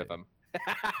luck getting rid veterans of do.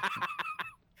 him.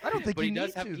 I don't think But he he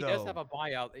does needs to, he though. does have a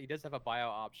buyout. He does have a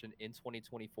buyout option in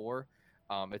 2024.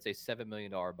 It's a $7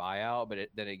 million buyout. But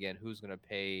then again, who's going to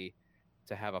pay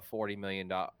to have a $40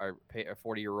 million or pay a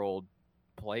 40-year-old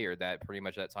player that pretty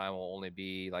much that time will only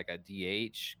be like a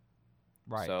DH?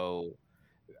 Right. So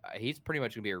he's pretty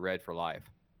much going to be a Red for life.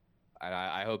 And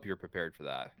I hope you're prepared for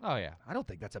that. Oh, yeah. I don't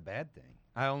think that's a bad thing.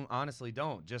 Honestly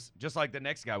don't. Just like the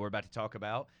next guy we're about to talk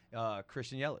about,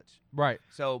 Christian Yelich. Right.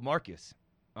 So Marcus,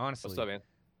 honestly, What's up, man?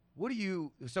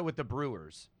 So with the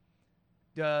Brewers,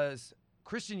 does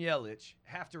Christian Yelich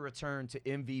have to return to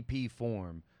MVP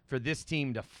form for this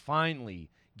team to finally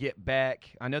get back.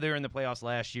 I know they were in the playoffs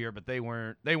last year, but they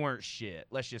weren't shit.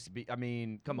 Let's just be. I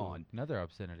mean, come on. Another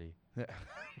obscenity.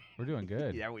 We're doing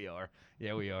good. Yeah, we are.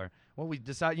 Well, we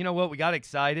decided. You know what? We got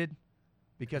excited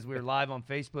because we were live on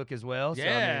Facebook as well. So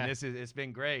I mean, it's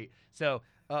been great. So,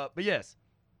 but yes,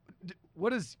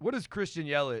 what does Christian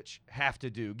Yelich have to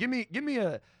do? Give me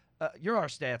a. You're our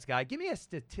stats guy. Give me a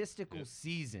statistical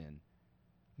season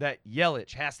that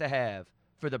Yelich has to have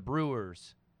for the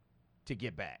Brewers to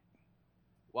get back.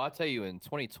 Well, I'll tell you, in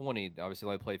 2020,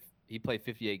 obviously he played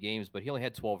 58 games, but he only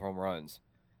had 12 home runs.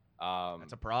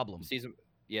 That's a problem. Season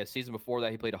before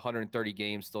that, he played 130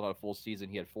 games, still not a full season.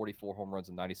 He had 44 home runs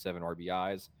and 97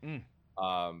 RBIs.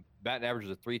 Batting average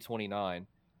was a 329. In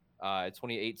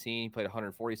 2018, he played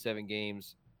 147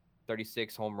 games,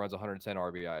 36 home runs, 110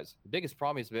 RBIs. The biggest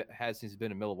problem he's had since he's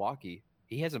been in Milwaukee,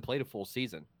 he hasn't played a full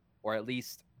season, or at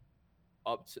least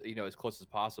up to, as close as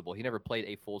possible. He never played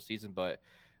a full season, but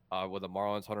with the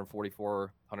Marlins, 144,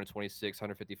 126,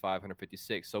 155,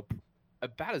 156. So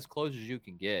about as close as you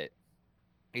can get.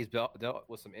 He's dealt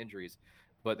with some injuries.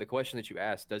 But the question that you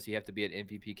asked, does he have to be at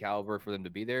MVP caliber for them to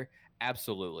be there?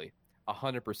 Absolutely,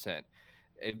 100%.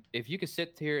 If you could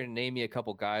sit here and name me a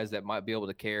couple guys that might be able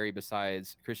to carry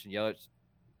besides Christian Yelich,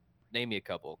 name me a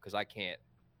couple, because I can't.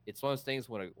 It's one of those things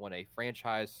when a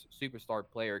franchise superstar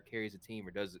player carries a team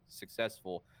or does it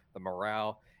successful, the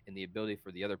morale and the ability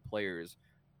for the other players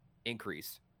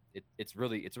increase. It's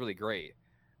really great.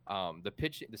 The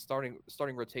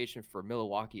starting rotation for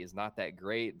Milwaukee is not that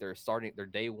great. Their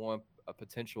day one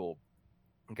potential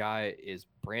guy is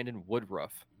Brandon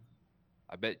Woodruff.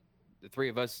 I bet the three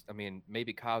of us, I mean,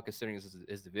 maybe Kyle considering this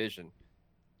his division,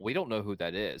 we don't know who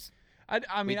that is.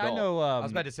 I mean, I know. I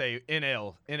was about to say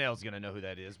NL's gonna know who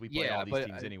that is. We play all these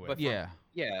teams anyway.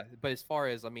 But as far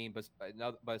as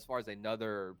as far as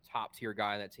another top tier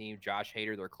guy on that team, Josh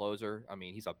Hader, their closer. I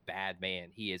mean, he's a bad man.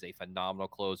 He is a phenomenal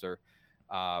closer.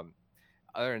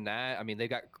 Other than that, I mean, they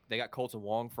got Colton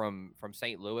Wong from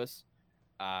St. Louis,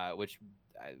 which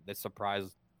that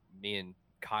surprised me and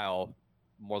Kyle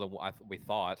more than we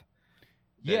thought.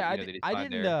 I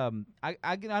didn't.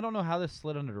 I don't know how this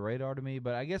slid under the radar to me,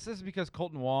 but I guess this is because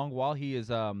Colton Wong, while he is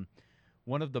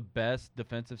one of the best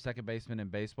defensive second basemen in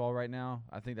baseball right now,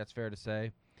 I think that's fair to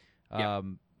say.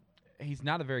 He's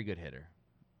not a very good hitter.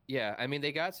 Yeah, I mean,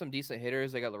 they got some decent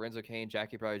hitters. They got Lorenzo Cain,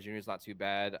 Jackie Bradley Jr. is not too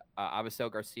bad.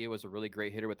 Avisail Garcia was a really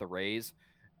great hitter with the Rays.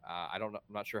 I'm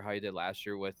not sure how he did last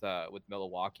year with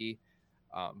Milwaukee.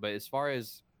 But as far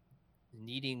as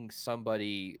needing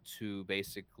somebody to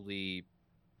basically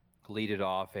lead it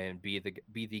off and be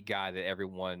the guy that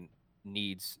everyone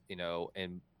needs,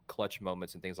 in clutch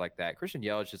moments and things like that, Christian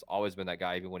Yelich has always been that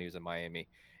guy, even when he was in Miami.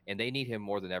 And they need him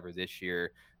more than ever this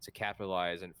year to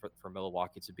capitalize and for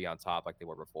Milwaukee to be on top like they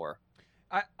were before.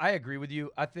 I agree with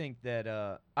you. I think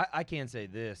that I can say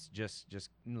this, just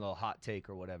a little hot take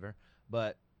or whatever,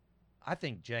 but I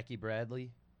think Jackie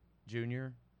Bradley Jr.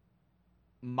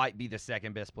 might be the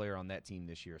second best player on that team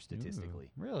this year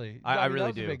statistically. Ooh, really? I mean, really that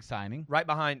was do. A big signing. Right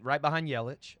behind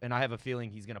Yelich, and I have a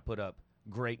feeling he's going to put up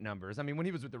great numbers. I mean, when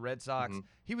he was with the Red Sox,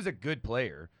 he was a good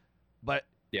player, but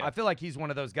I feel like he's one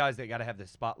of those guys that got to have the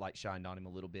spotlight shined on him a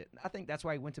little bit. I think that's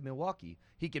why he went to Milwaukee.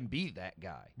 He can be that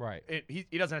guy. Right. He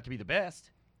doesn't have to be the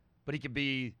best, but he could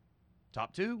be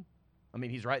top two. I mean,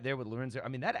 he's right there with Lorenzo. I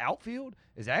mean, that outfield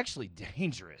is actually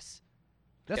dangerous.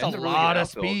 That's a lot of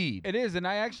speed. It is, and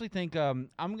I actually think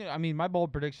my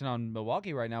bold prediction on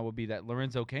Milwaukee right now would be that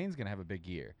Lorenzo Cain's going to have a big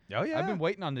year. Oh yeah. I've been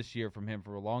waiting on this year from him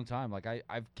for a long time. Like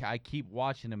I keep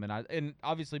watching him, and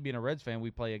obviously being a Reds fan,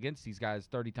 we play against these guys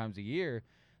 30 times a year.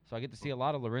 So I get to see a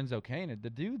lot of Lorenzo Cain, and the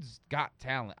dude's got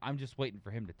talent. I'm just waiting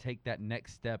for him to take that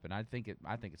next step, and I think it's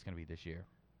going to be this year.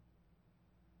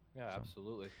 Yeah,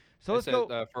 absolutely. So let's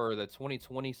go for the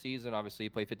 2020 season. Obviously, he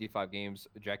played 55 games.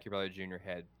 Jackie Bradley Jr.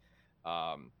 had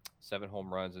 7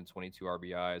 home runs and 22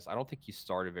 RBIs. I don't think he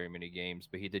started very many games,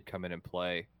 but he did come in and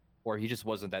play. Or he just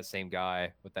wasn't that same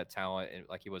guy with that talent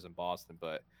like he was in Boston.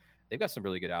 But they've got some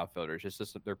really good outfielders. It's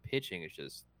just their pitching is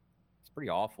it's pretty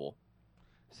awful.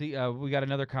 See, we got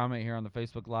another comment here on the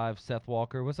Facebook Live. Seth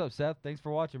Walker, what's up, Seth? Thanks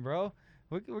for watching, bro.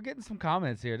 We're getting some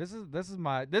comments here. This is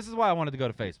why I wanted to go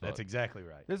to Facebook. That's exactly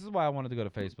right. This is why I wanted to go to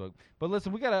Facebook. But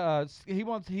listen, we got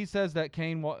he says that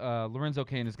Lorenzo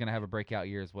Cain is going to have a breakout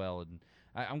year as well, and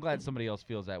I'm glad somebody else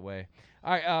feels that way.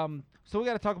 All right, so we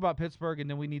got to talk about Pittsburgh, and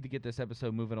then we need to get this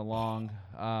episode moving along.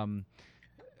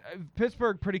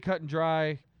 Pittsburgh, pretty cut and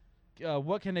dry.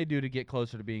 What can they do to get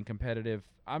closer to being competitive?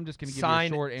 I'm just going to give you a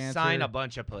short answer. Sign a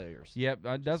bunch of players. Yep,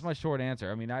 that's my short answer.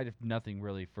 I mean, I have nothing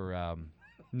really for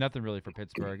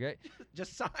Pittsburgh.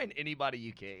 Just sign anybody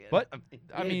you can. But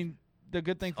I mean, the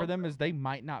good thing for them is they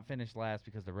might not finish last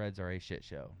because the Reds are a shit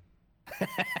show.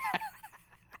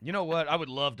 You know what? I would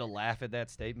love to laugh at that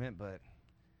statement, but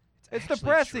It's actually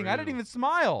depressing. I true. didn't even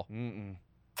smile. Mm-mm.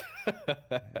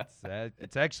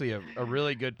 It's actually a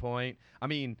really good point. I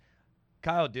mean,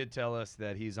 Kyle did tell us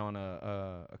that he's on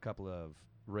a couple of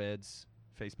Reds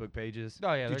Facebook pages.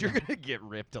 Oh, yeah, Dude, they're you're gonna get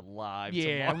ripped alive.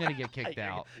 Yeah, I'm tomorrow. gonna get kicked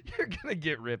out. You're gonna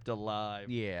get ripped alive.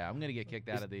 Yeah, I'm gonna get kicked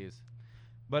out of these.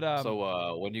 But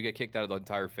So when you get kicked out of the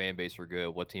entire fan base for good,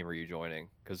 what team are you joining?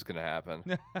 Because it's gonna happen.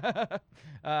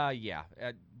 yeah,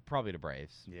 probably the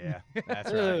Braves. Yeah,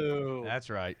 that's right. Ew. That's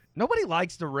right. Nobody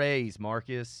likes the Rays,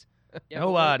 Marcus. Yeah, but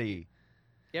Nobody.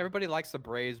 Yeah, everybody likes the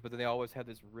Braves, but then they always have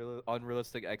this really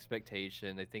unrealistic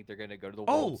expectation. They think they're going to go to the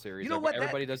Oh, World Series. you know what?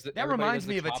 Everybody does. That everybody reminds does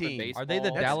me the of a top in team. Are they the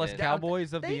baseball, Dallas and-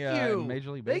 Cowboys of Thank the you.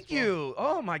 Major League Baseball? Thank you.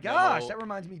 Oh my gosh, No. that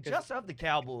reminds me just of the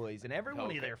Cowboys and every one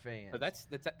Okay. of their fans. But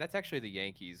that's actually the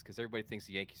Yankees, because everybody thinks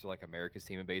the Yankees are like America's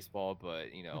team in baseball,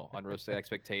 but you know, unrealistic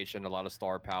expectation, a lot of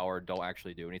star power, don't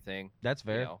actually do anything. That's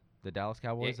fair. You know. The Dallas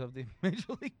Cowboys of the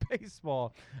Major League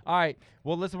Baseball. All right.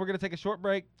 Well, listen, we're going to take a short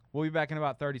break. We'll be back in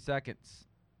about 30 seconds.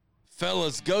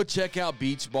 Fellas, go check out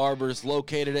Beach Barbers,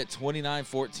 located at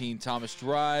 2914 Thomas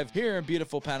Drive, here in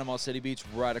beautiful Panama City Beach,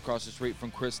 right across the street from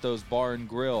Cristo's Bar and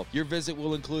Grill. Your visit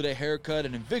will include a haircut,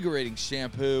 an invigorating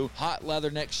shampoo, hot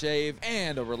leather neck shave,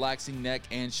 and a relaxing neck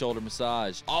and shoulder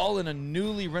massage. All in a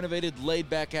newly renovated,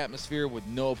 laid-back atmosphere with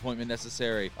no appointment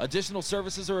necessary. Additional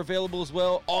services are available as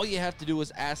well. All you have to do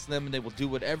is ask them, and they will do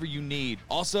whatever you need.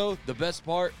 Also, the best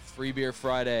part, free beer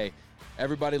Friday.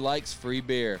 Everybody likes free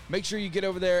beer. Make sure you get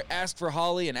over there, ask for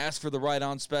Holly, and ask for the Right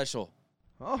On special.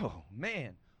 Oh,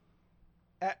 man.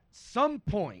 At some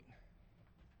point,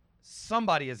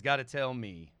 somebody has got to tell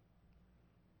me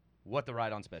what the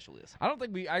Right On special is. I don't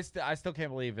think I still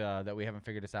can't believe that we haven't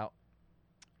figured this out.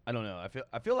 I don't know.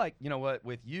 I feel like, you know what,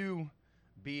 with you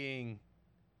being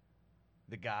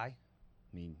the guy,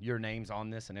 I mean, your name's on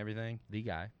this and everything. The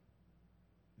guy,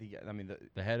 The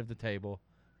the head of the table,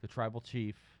 the tribal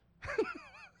chief.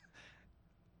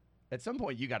 at some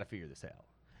point, you got to figure this out.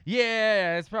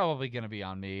 Yeah, it's probably going to be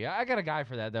on me. I got a guy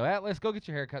for that, though. Atlas, go get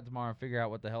your hair cut tomorrow and figure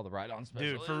out what the hell the Right On special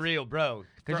is. Dude, for real, bro.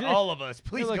 'Cause For you're- all of us,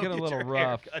 please go looking get a little your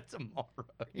rough. haircut tomorrow.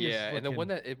 You're Yeah, and then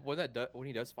looking- when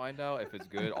he does find out if it's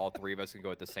good, all three of us can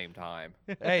go at the same time.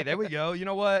 Hey, there we go. You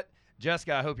know what?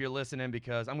 Jessica, I hope you're listening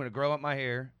because I'm going to grow up my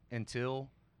hair until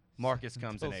Marcus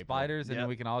comes Until in April. spiders, and then Yep.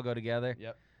 we can all go together.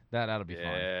 Yep. That'll be fun.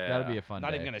 That'll be a fun Not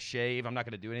day. even going to shave. I'm not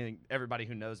going to do anything. Everybody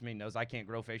who knows me knows I can't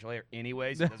grow facial hair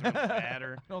anyway, so it doesn't really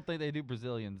matter. I don't think they do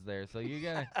Brazilians there, so you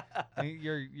gotta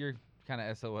you're kind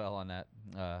of SOL on that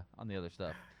on the other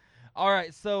stuff. All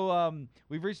right, so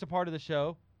we've reached a part of the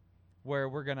show where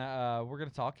we're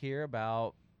gonna talk here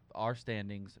about our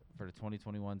standings for the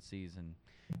 2021 season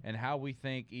and how we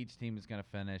think each team is gonna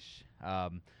finish.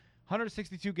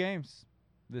 162 games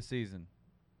this season.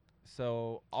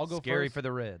 So I'll go Scary first. for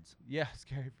the Reds. Yeah,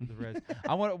 scary for the Reds.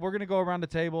 We're gonna go around the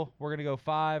table. We're gonna go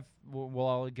 5. We'll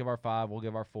all give our 5. We'll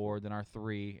give our 4, then our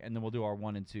 3, and then we'll do our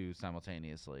 1 and 2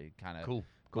 simultaneously. Kind of Cool.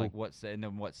 like and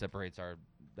then what separates our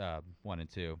 1 and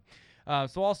 2.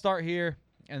 So I'll start here,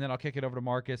 and then I'll kick it over to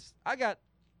Marcus. I got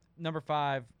number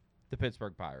 5, the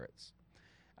Pittsburgh Pirates.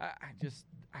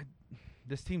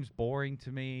 This team's boring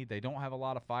to me. They don't have a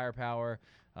lot of firepower.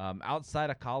 Outside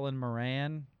of Colin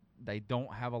Moran, they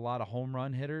don't have a lot of home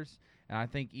run hitters, and I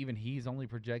think even he's only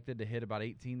projected to hit about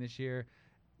 18 this year.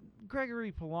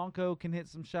 Gregory Polanco can hit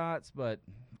some shots, but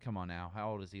come on now.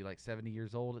 How old is he? Like 70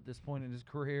 years old at this point in his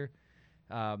career?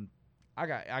 I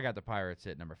got the Pirates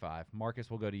at number 5. Marcus,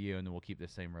 we'll go to you, and then we'll keep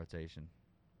this same rotation.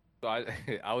 So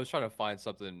I was trying to find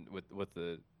something with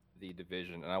the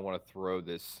division, and I want to throw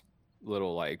this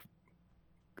little, like,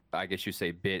 I guess you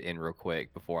say, bit in real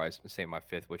quick before I say my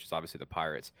 5th, which is obviously the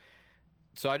Pirates.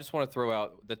 So I just want to throw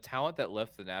out the talent that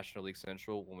left the National League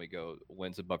Central when we go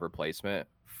wins above replacement,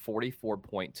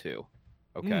 44.2.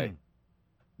 Okay.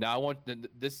 Now I want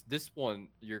this one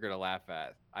you're gonna laugh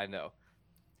at. I know.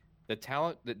 The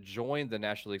talent that joined the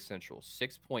National League Central,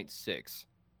 6.6.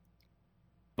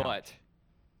 But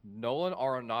Nolan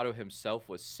Arenado himself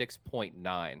was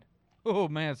 6.9. Oh,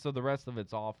 man, so the rest of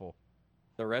it's awful.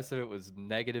 The rest of it was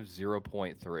negative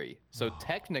 0.3. So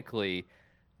technically,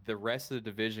 the rest of the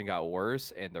division got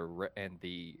worse, and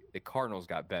the Cardinals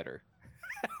got better.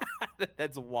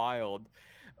 That's wild.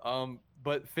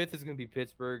 But 5th is going to be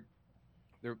Pittsburgh.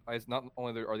 It's not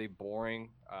only are they boring,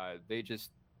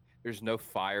 there's no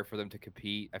fire for them to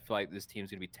compete. I feel like this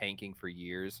team's going to be tanking for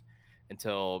years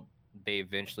until they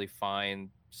eventually find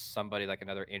somebody like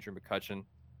another Andrew McCutchen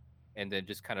and then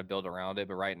just kind of build around it.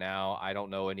 But right now, I don't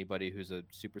know anybody who's a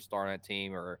superstar on that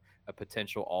team or a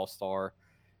potential all-star.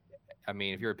 I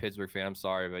mean, if you're a Pittsburgh fan, I'm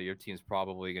sorry, but your team's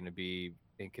probably going to be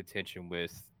in contention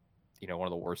with, one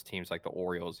of the worst teams like the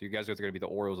Orioles. You guys are going to be the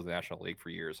Orioles of the National League for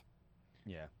years.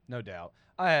 Yeah, no doubt.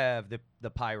 I have the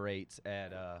Pirates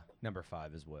at number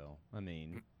 5 as well. I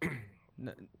mean,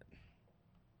 yeah,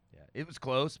 it was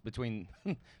close between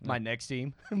my next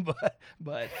team,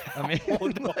 but I mean,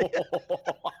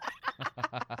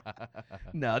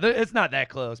 no, it's not that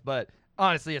close. But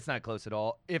honestly, it's not close at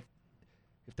all. If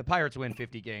the Pirates win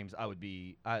 50 games,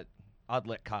 I'd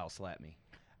let Kyle slap me.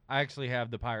 I actually have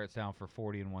the Pirates down for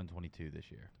 40 and 122 this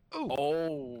year.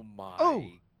 Oh my! Oh.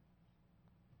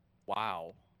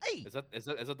 Wow. Hey, Is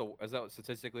that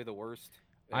statistically the worst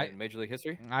I- in Major League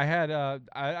history? I had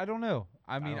I don't know.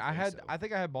 I mean, don't I think had so. I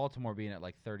think I had Baltimore being at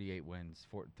like 38 wins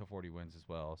to 40 wins as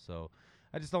well. So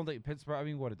I just don't think Pittsburgh. I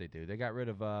mean, what did they do? They got rid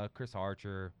of Chris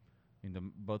Archer. I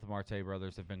mean, both the Marte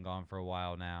brothers have been gone for a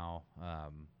while now.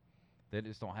 They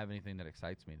just don't have anything that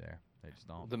excites me there. They just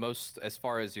don't. The most, as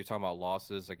far as you're talking about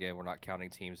losses, again, we're not counting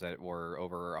teams that were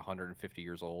over 150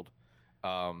 years old.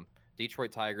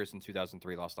 Detroit Tigers in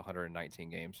 2003 lost 119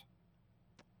 games.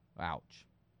 Ouch.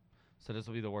 So this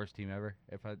will be the worst team ever.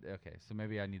 Okay, so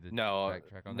maybe I need to No,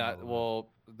 backtrack on that. not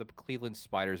well. The Cleveland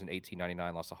Spiders in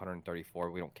 1899 lost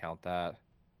 134. We don't count that.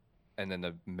 And then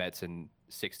the Mets in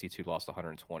 62 lost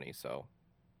 120. So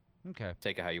Okay.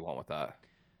 take it how you want with that.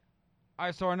 All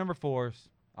right, so our number 4s.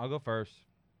 I'll go first.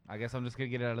 I guess I'm just gonna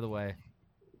get it out of the way.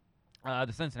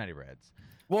 The Cincinnati Reds.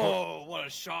 Whoa! What a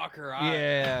shocker!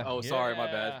 Yeah. Oh, sorry, my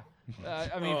bad.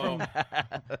 I mean,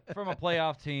 from a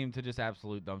playoff team to just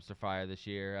absolute dumpster fire this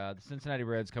year. The Cincinnati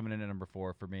Reds coming in at number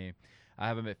 4 for me. I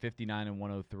have them at 59 and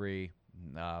 103.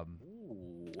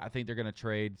 Ooh. I think they're going to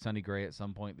trade Sonny Gray at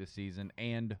some point this season,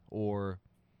 and or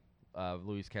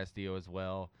Luis Castillo as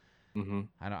well. Mm-hmm.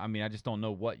 I just don't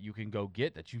know what you can go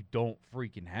get that you don't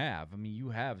freaking have. I mean, you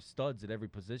have studs at every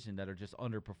position that are just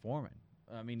underperforming.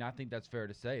 I mean, I think that's fair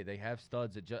to say. They have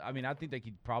studs at I think they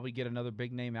could probably get another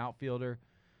big name outfielder,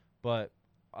 but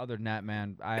other than that,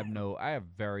 man, I have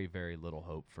very, very little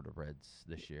hope for the Reds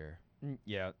this year.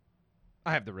 Yeah,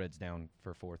 I have the Reds down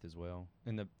for 4th as well.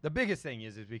 And the biggest thing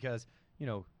is because,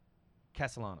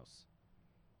 Castellanos,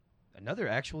 another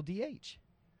actual DH.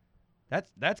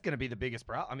 That's going to be the biggest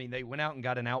problem. I mean, they went out and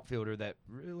got an outfielder that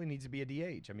really needs to be a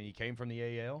DH. I mean, he came from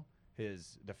the AL.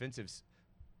 His defensive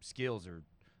skills are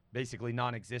basically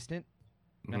non-existent.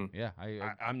 Mm-hmm. Yeah,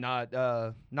 I'm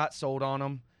not sold on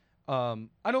him.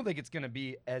 I don't think it's going to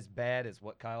be as bad as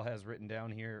what Kyle has written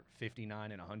down here,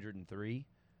 59 and 103.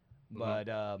 But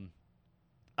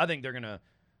I think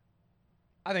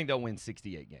they'll win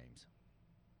 68 games.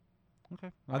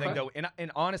 okay. I think they'll,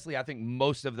 and honestly, I think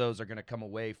most of those are going to come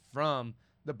away from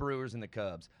the Brewers and the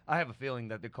Cubs. I have a feeling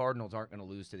that the Cardinals aren't going to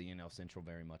lose to the NL Central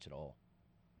very much at all.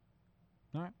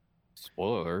 All right.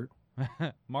 Spoiler alert.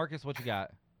 Marcus, what you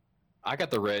got? I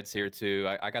got the Reds here too.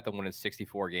 I got them winning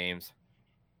 64 games.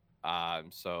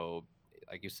 So,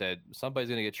 like you said, somebody's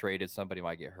gonna get traded. Somebody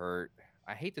might get hurt.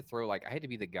 I hate to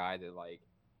be the guy that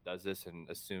does this and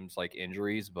assumes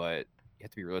injuries, but you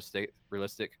have to be realistic.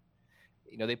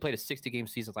 They played a 60-game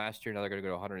season last year. Now they're gonna go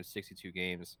to 162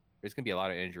 games. There's gonna be a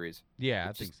lot of injuries. Yeah,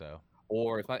 I think so.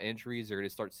 Or if not injuries, they're gonna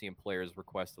start seeing players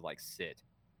request to sit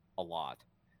a lot.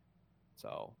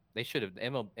 So they should have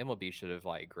MLB should have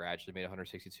gradually made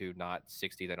 162, not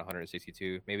 60, then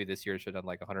 162. Maybe this year it should have done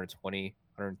 120,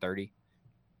 130.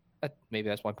 Maybe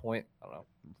that's my point. I don't know.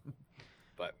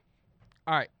 But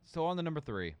All right, so on the number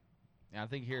 3, I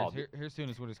think here soon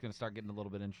is when it's going to start getting a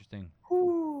little bit interesting.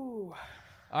 whoo.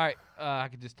 All right, I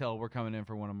can just tell we're coming in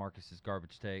for one of Marcus's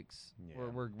garbage takes. Yeah.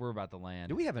 We're about to land.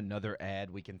 Do we have another ad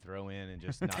we can throw in and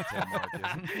just not tell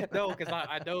Marcus? No, because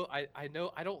I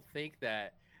don't think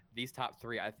that these top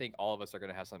 3. I think all of us are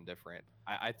going to have something different.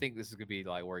 I think this is going to be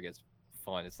where it gets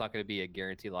fun. It's not going to be a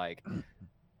guarantee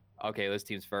okay, this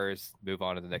team's first, move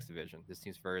on to the next division. This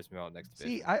team's first, move on to the next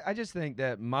division. See, I just think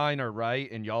that mine are right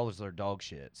and y'all's are dog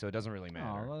shit, so it doesn't really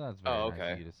matter. Oh, well, that's very nice of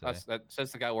okay. you to say.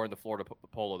 That's the guy wearing the Florida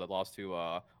Polo that lost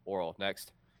to Oral.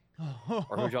 Next.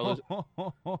 Or who'd y'all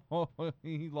lose?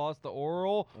 He lost the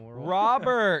Oral. Oral.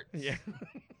 Robert. Yeah.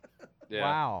 Yeah.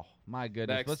 Wow, my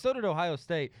goodness. Next. But so did Ohio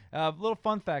State. Little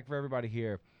fun fact for everybody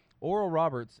here. Oral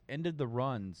Roberts ended the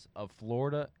runs of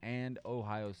Florida and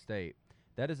Ohio State.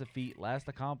 That is a feat last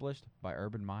accomplished by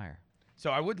Urban Meyer. So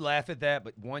I would laugh at that,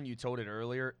 but one, you told it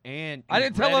earlier, and I you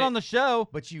didn't tell read it on the show.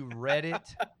 But you read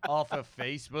it off of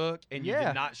Facebook, and you Yeah.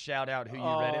 did not shout out who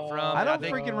you read it from. Oh, I And don't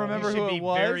think freaking remember you who should it be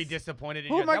was. very disappointed in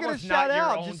Who you. am I That gonna was shout not your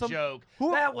out? own Just some- joke.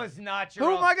 who- That was not your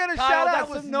who own. am I gonna Kyle, shout that out?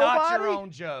 was Some not your nobody? own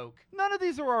joke. None of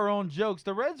these are our own jokes.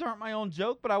 The Reds aren't my own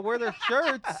joke, but I wear their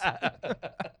shirts.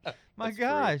 My That's true.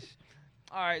 gosh.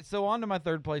 All right, so on to my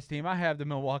third place team. I have the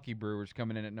Milwaukee Brewers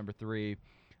coming in at number 3.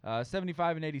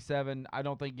 75 and 87. I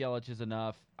don't think Yelich is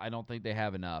enough. I don't think they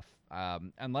have enough.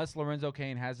 Unless Lorenzo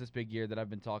Cain has this big year that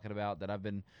I've been talking about, that I've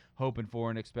been hoping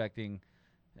for and expecting.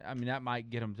 I mean, that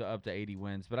might get him up to 80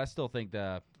 wins, but I still think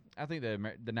the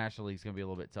National League's going to be a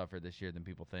little bit tougher this year than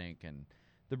people think, and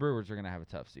the Brewers are going to have a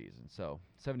tough season. So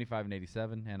 75 and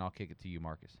 87, and I'll kick it to you,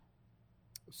 Marcus.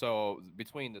 So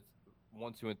between the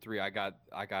 1, 2, and 3, I got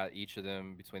each of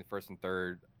them between first and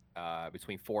third,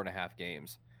 between 4.5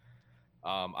 games.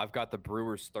 I've got the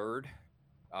Brewers third.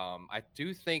 I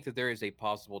do think that there is a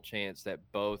possible chance that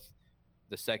both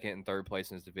the second and third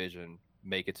place in this division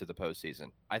make it to the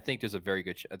postseason. I think there's a very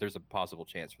good there's a possible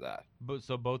chance for that.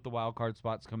 So both the wild card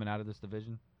spots coming out of this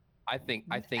division? I think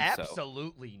so.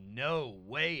 Absolutely no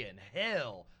way in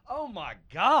hell. Oh my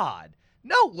God.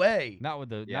 No way. Not with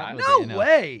the Yeah, not with No the NL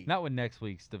way. Not with next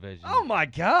week's division. Oh my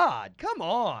God. Come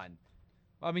on.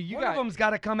 I mean, One of them's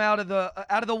got to come out of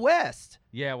the West.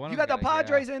 Yeah, one You of got them the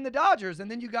Padres and the Dodgers, and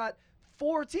then you got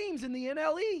 4 teams in the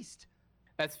NL East.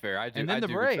 That's fair. I do. And then I the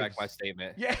do retract Braves. my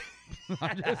statement. Yeah.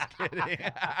 I'm just kidding.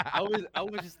 I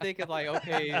was just thinking like,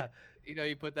 okay,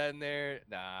 you put that in there.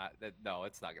 Nah, no,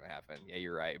 it's not gonna happen. Yeah,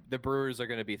 you're right. The Brewers are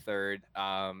gonna be third.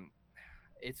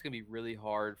 It's gonna be really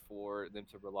hard for them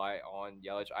to rely on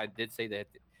Yelich. I did say that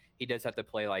he does have to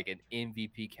play like an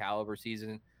MVP caliber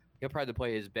season. He'll probably have to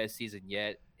play his best season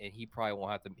yet, and he probably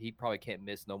won't have to. He probably can't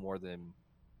miss no more than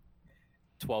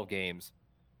 12 games,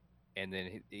 and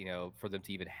then for them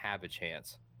to even have a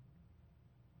chance.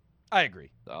 I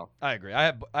agree. So I agree.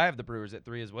 I have the Brewers at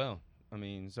 3 as well. I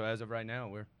mean, so as of right now,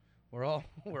 we're all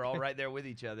right there with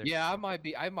each other. yeah, I might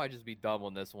just be dumb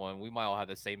on this one. We might all have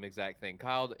the same exact thing.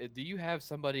 Kyle, do you have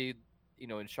somebody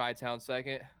in Chi-Town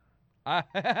second?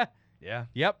 Yeah.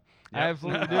 Yep. I Yep.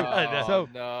 absolutely do. Oh, So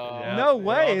no. Yeah. no we're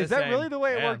way. all the Is that same. really the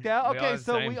way it Yeah, worked out? we all Okay, the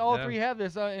so same. we all Yeah. three have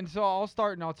this, and so I'll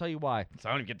start and I'll tell you why. So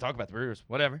I don't even get to talk about the Brewers.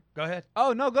 Whatever. Go ahead.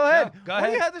 Oh no, go ahead. No, go What do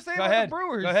ahead. you have to say Go about ahead. the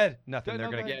Brewers? Go ahead. Nothing. Go- They're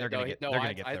no, gonna go get. ahead. They're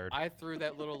gonna get third. I threw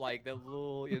that little like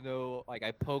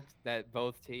I poked that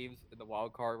both teams in the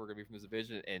wild card were gonna be from this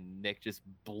division, and Nick just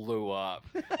blew up.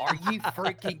 Are you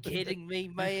freaking kidding me,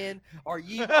 man? Are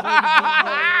you kidding me,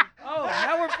 man? Oh,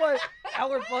 now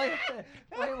we're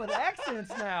playing with accents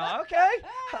now. Okay.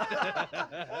 Okay.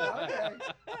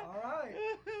 All right.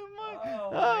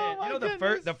 Oh, man. my You know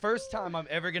goodness. the first time I'm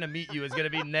ever gonna meet you is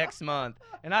gonna be next month,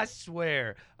 and I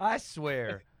swear.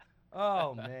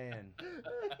 Oh man.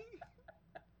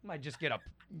 Might just get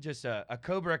a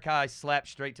Cobra Kai slap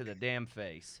straight to the damn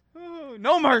face. Oh,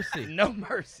 no mercy. No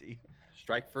mercy.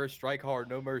 Strike first, strike hard,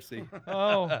 no mercy.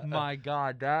 Oh my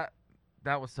God, that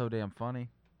was so damn funny.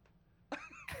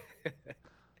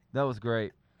 That was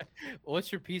great.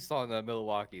 What's your piece on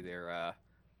Milwaukee there,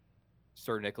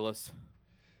 Sir Nicholas?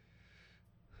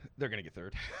 They're gonna get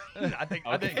third. I think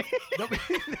they'll be.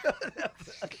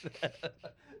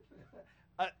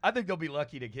 I think they'll be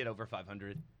lucky to get over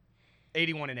 500.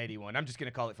 81 and 81. I'm just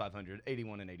gonna call it 500.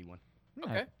 81 and 81.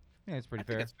 Okay. Yeah, it's pretty I think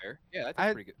fair. that's fair. Yeah, that's I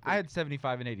had, pretty good. I had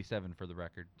 75 and 87 for the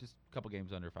record. Just a couple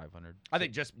games under 500. I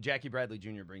think just Jackie Bradley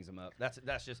Jr. brings them up. That's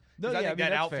just. No, 'cause I yeah, think I mean, that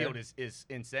that's outfield fair. is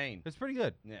insane. It's pretty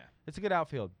good. Yeah. It's a good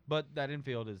outfield, but that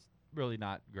infield is really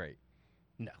not great.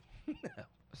 No.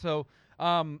 So,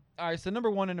 all right. So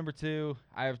number 1 and number 2,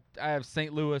 I have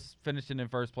St. Louis finishing in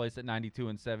first place at 92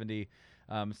 and 70.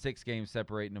 6 games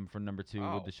separating them from number 2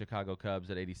 with the Chicago Cubs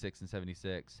at 86 and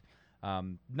 76.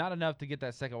 Not enough to get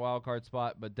that second wild card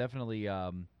spot, but definitely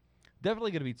going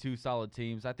to be 2 solid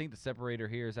teams. I think the separator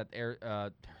here is at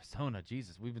Arizona.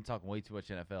 Jesus, we've been talking way too much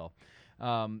NFL.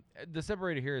 The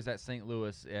separator here is that St.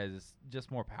 Louis is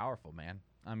just more powerful, man.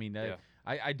 I mean, Yeah.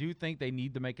 I do think they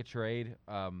need to make a trade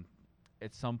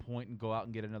at some point and go out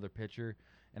and get another pitcher.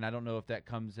 And I don't know if that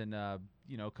comes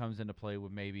into play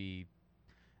with maybe.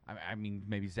 I mean,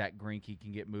 maybe Zach Greinke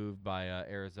can get moved by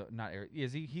Arizona. Not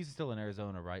is he? He's still in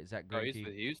Arizona, right? Zach Oh, he's Greinke.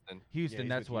 with Houston. Houston. he's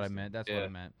That's with what Houston. I meant. That's Yeah. what I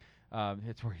meant.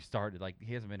 It's where he started. Like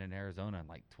he hasn't been in Arizona in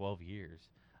like 12 years.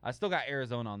 I still got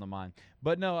Arizona on the mind,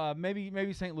 but no.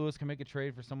 Maybe St. Louis can make a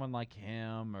trade for someone like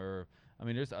him, or I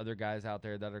mean, there's other guys out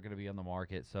there that are going to be on the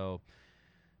market. So,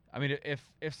 I mean, if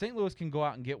St. Louis can go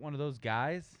out and get one of those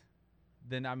guys,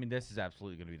 then I mean, this is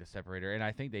absolutely going to be the separator, and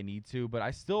I think they need to. But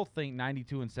I still think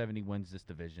 92 and 70 wins this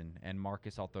division. And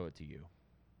Marcus, I'll throw it to you.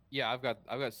 Yeah, I've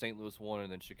got St. Louis 1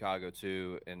 and then Chicago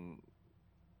 2, and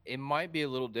it might be a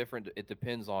little different. It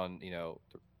depends on,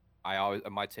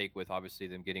 my take with obviously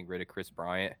them getting rid of Chris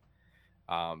Bryant.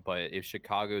 But if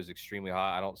Chicago is extremely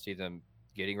hot, I don't see them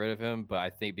getting rid of him. But I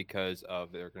think because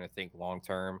of they're going to think long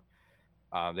term,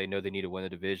 they know they need to win the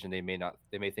division. They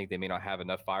may think they may not have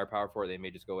enough firepower for it. They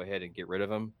may just go ahead and get rid of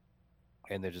him,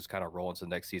 and they just kind of roll into the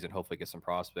next season. Hopefully, get some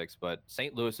prospects. But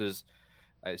St. Louis is,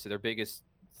 so their biggest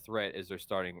threat is their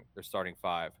starting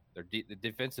five.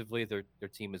 Defensively, their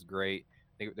team is great.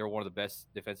 They're one of the best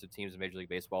defensive teams in Major League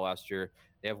Baseball last year.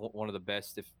 They have one of the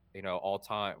best, all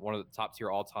time, one of the top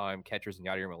tier all time catchers in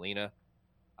Yadier Molina.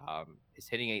 His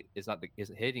hitting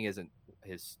isn't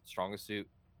his strongest suit.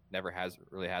 Never has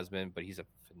been, but he's a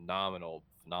phenomenal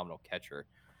catcher.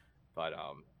 But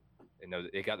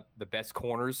they got the best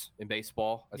corners in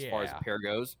baseball as far as the pair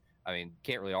goes. I mean,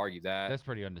 can't really argue that. That's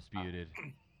pretty undisputed.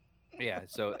 Yeah.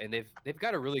 So, and they've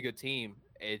got a really good team.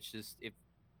 It's just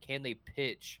can they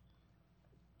pitch,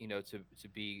 to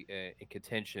be in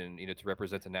contention, to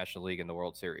represent the National League in the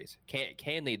World Series?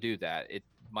 Can they do that?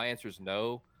 My answer is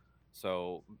no.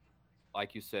 So,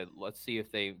 like you said, let's see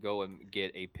if they go and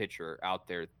get a pitcher out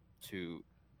there to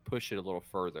push it a little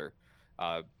further.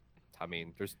 I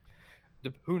mean,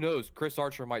 who knows? Chris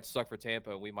Archer might suck for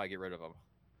Tampa, and we might get rid of him.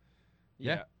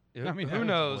 Yeah. I mean, who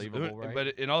knows?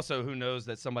 Right? And also, who knows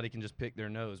that somebody can just pick their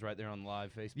nose right there on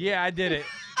live Facebook? Yeah, I did it.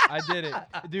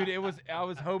 Dude. I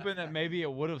was hoping that maybe it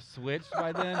would have switched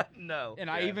by then. No. And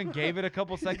I even gave it a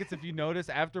couple seconds. If you notice,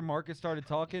 after Marcus started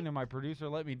talking and my producer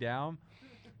let me down,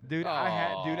 dude, I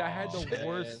had the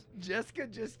worst. Jessica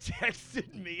just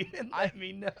texted me and let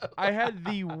me know. I had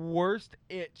the worst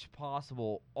itch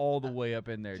possible all the way up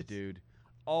in there, dude.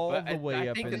 All the way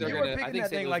up in there. You were picking that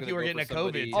thing like you were getting a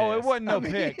COVID test. Oh, it wasn't no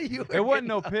pick. It wasn't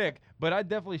no pick. But I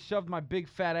definitely shoved my big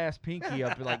fat ass pinky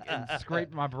up and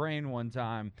scraped my brain one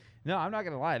time. No, I'm not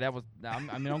gonna lie.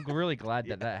 I'm really glad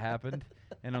that happened,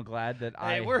 and I'm glad that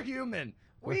Hey, we're human.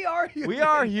 We are human. We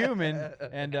are human,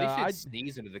 and they should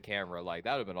sneeze into the camera. Like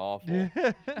that would have been awful.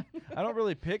 I don't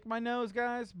really pick my nose,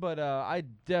 guys, but I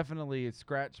definitely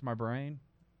scratched my brain,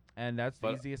 and that's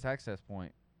the easiest access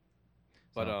point.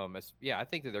 But I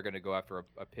think that they're going to go after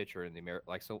a pitcher in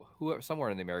the somewhere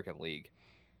in the American League.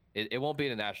 It won't be in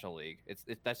the National League.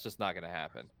 That's just not going to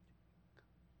happen.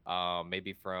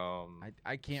 Maybe from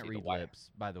I can't read lips,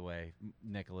 by the way,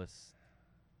 Nicholas.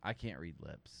 I can't read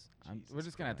lips. We're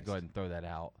just gonna have to go ahead and throw that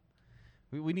out.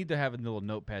 We need to have a little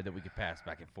notepad that we could pass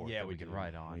back and forth. Yeah, we can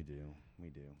write on. We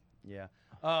do. Yeah.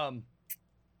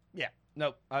 Yeah.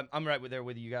 No, I'm right there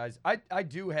with you guys. I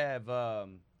do have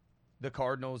the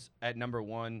Cardinals at number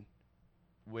 1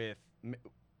 with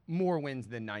more wins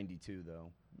than 92,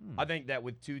 though. I think that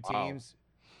with two teams,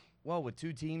 with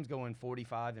two teams going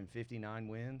 45 and 59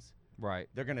 wins, right?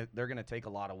 They're gonna take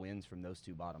a lot of wins from those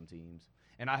two bottom teams,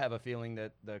 and I have a feeling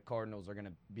that the Cardinals are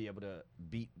gonna be able to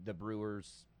beat the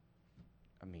Brewers.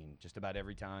 I mean, just about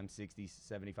every time,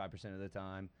 60-75% of the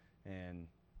time, and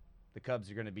the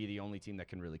Cubs are going to be the only team that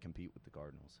can really compete with the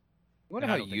Cardinals. You wonder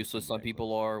how useless some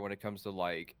people are when it comes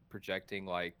to projecting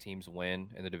teams win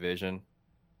in the division.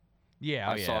 Yeah,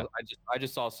 I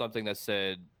just saw something that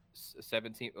said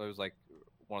 17. It was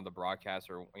one of the broadcasts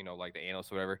or the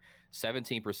analysts or whatever.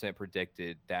 17%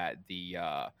 predicted that the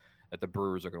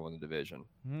Brewers are going to win the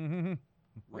division.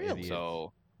 Really?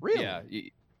 So really, yeah.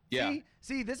 Yeah.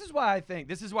 See, this is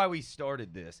why we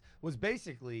started this. Was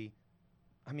basically,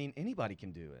 I mean, anybody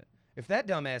can do it. If that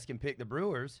dumbass can pick the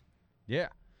Brewers, yeah.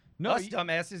 No, us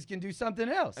dumbasses can do something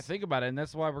else. I think about it, and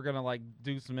that's why we're gonna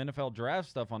do some NFL draft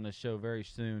stuff on this show very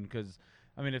soon. Because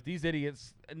I mean, if these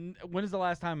idiots, when is the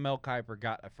last time Mel Kiper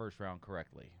got a first round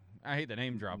correctly? I hate the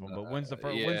name drop him, but when's the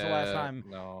last time?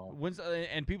 No.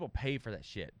 And people pay for that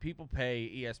shit. People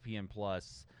pay ESPN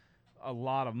Plus a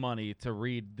lot of money to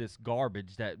read this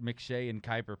garbage that McShay and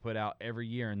Kiper put out every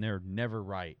year, and they're never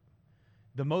right.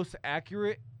 The most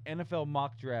accurate NFL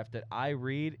mock draft that I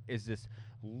read is this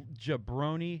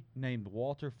jabroni named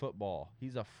Walter Football.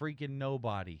 He's a freaking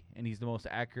nobody, and he's the most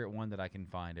accurate one that I can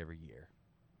find every year.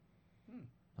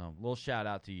 So, little shout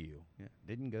out to you. Yeah,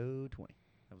 didn't go 20.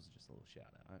 That was just a little shout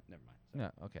out. Never mind. Sorry.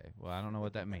 No, okay. Well, I don't know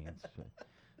what that means.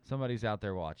 Somebody's out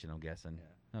there watching, I'm guessing.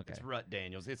 Yeah. Okay. It's Rut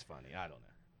Daniels. It's funny. I don't know.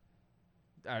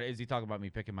 All right, is he talking about me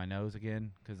picking my nose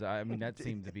again? Because, I mean, that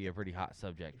seemed to be a pretty hot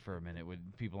subject for a minute with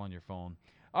people on your phone.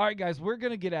 All right, guys, we're going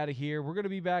to get out of here. We're going to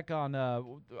be back on,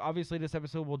 obviously, this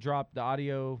episode will drop, the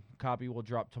audio copy will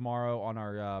drop tomorrow on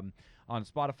our on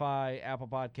Spotify, Apple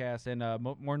Podcasts, and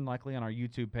more than likely on our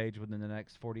YouTube page within the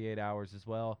next 48 hours as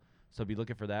well. So be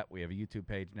looking for that. We have a YouTube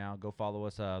page now. Go follow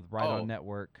us, Right On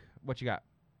Network. What you got?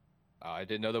 I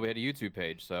didn't know that we had a YouTube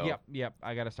page. So Yep.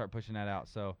 I got to start pushing that out.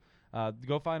 So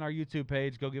go find our YouTube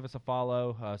page. Go give us a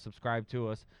follow. Subscribe to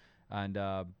us. And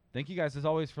thank you guys, as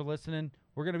always, for listening.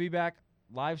 We're going to be back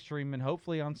live streaming,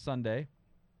 hopefully on Sunday.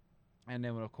 And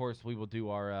then, of course, we will do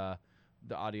our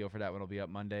the audio for that one will be up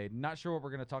Monday. Not sure what we're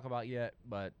going to talk about yet,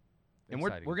 but and we're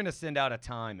going to send out a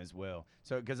time as well.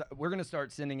 So because we're going to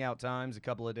start sending out times a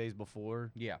couple of days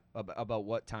before. Yeah. About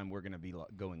what time we're going to be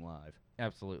going live.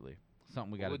 Absolutely.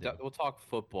 Something we got to do. We'll talk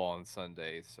football on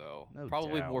Sunday, so No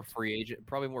probably doubt. more free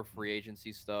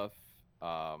agency stuff.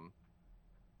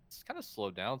 It's kind of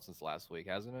slowed down since last week,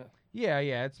 hasn't it? Yeah.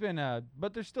 It's been,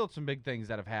 but there's still some big things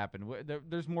that have happened.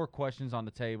 There's more questions on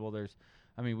the table.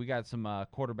 We got some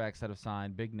quarterbacks that have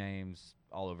signed, big names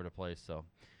all over the place. So,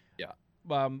 yeah.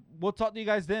 We'll talk to you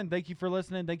guys then. Thank you for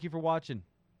listening. Thank you for watching.